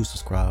 review,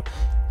 subscribe.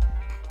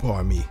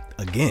 Pardon me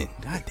again.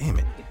 God damn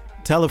it.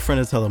 Tell a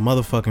friend to tell a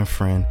motherfucking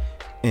friend.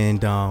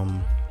 And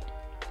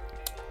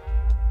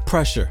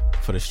pressure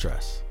for the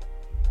stress.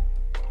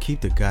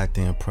 Keep the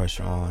goddamn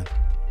pressure on.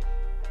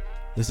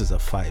 This is a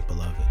fight,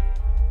 beloved.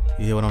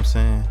 You hear what I'm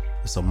saying?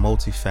 It's a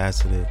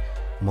multifaceted,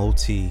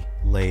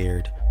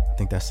 multi-layered. I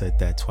think I said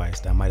that twice.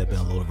 That might have been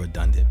a little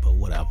redundant, but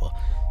whatever.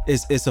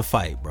 It's a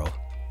fight, bro.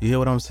 You hear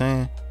what I'm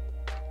saying?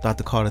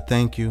 Dr. Carter,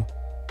 thank you.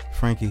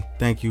 Frankie,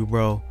 thank you,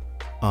 bro.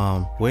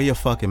 Wear your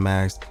fucking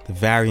mask. The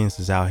variance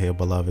is out here,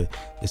 beloved.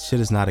 This shit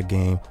is not a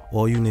game.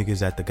 All you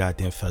niggas at the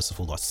goddamn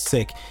festival are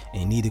sick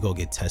and need to go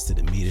get tested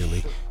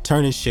immediately.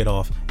 Turn this shit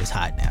off. It's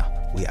hot now.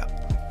 We out.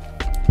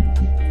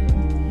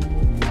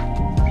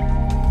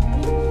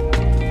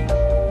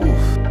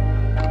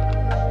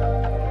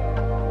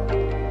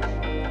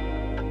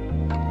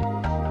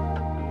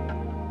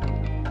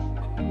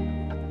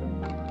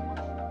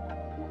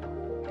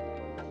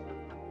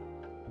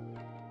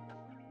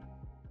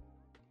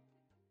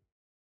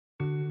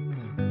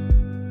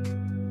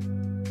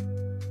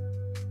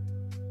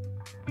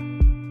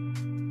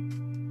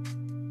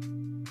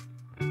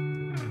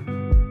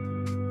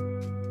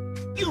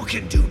 You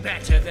can do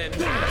better than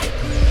that.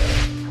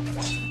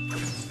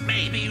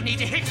 Maybe you need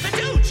to hit the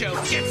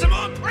dojo, get some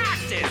more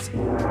practice.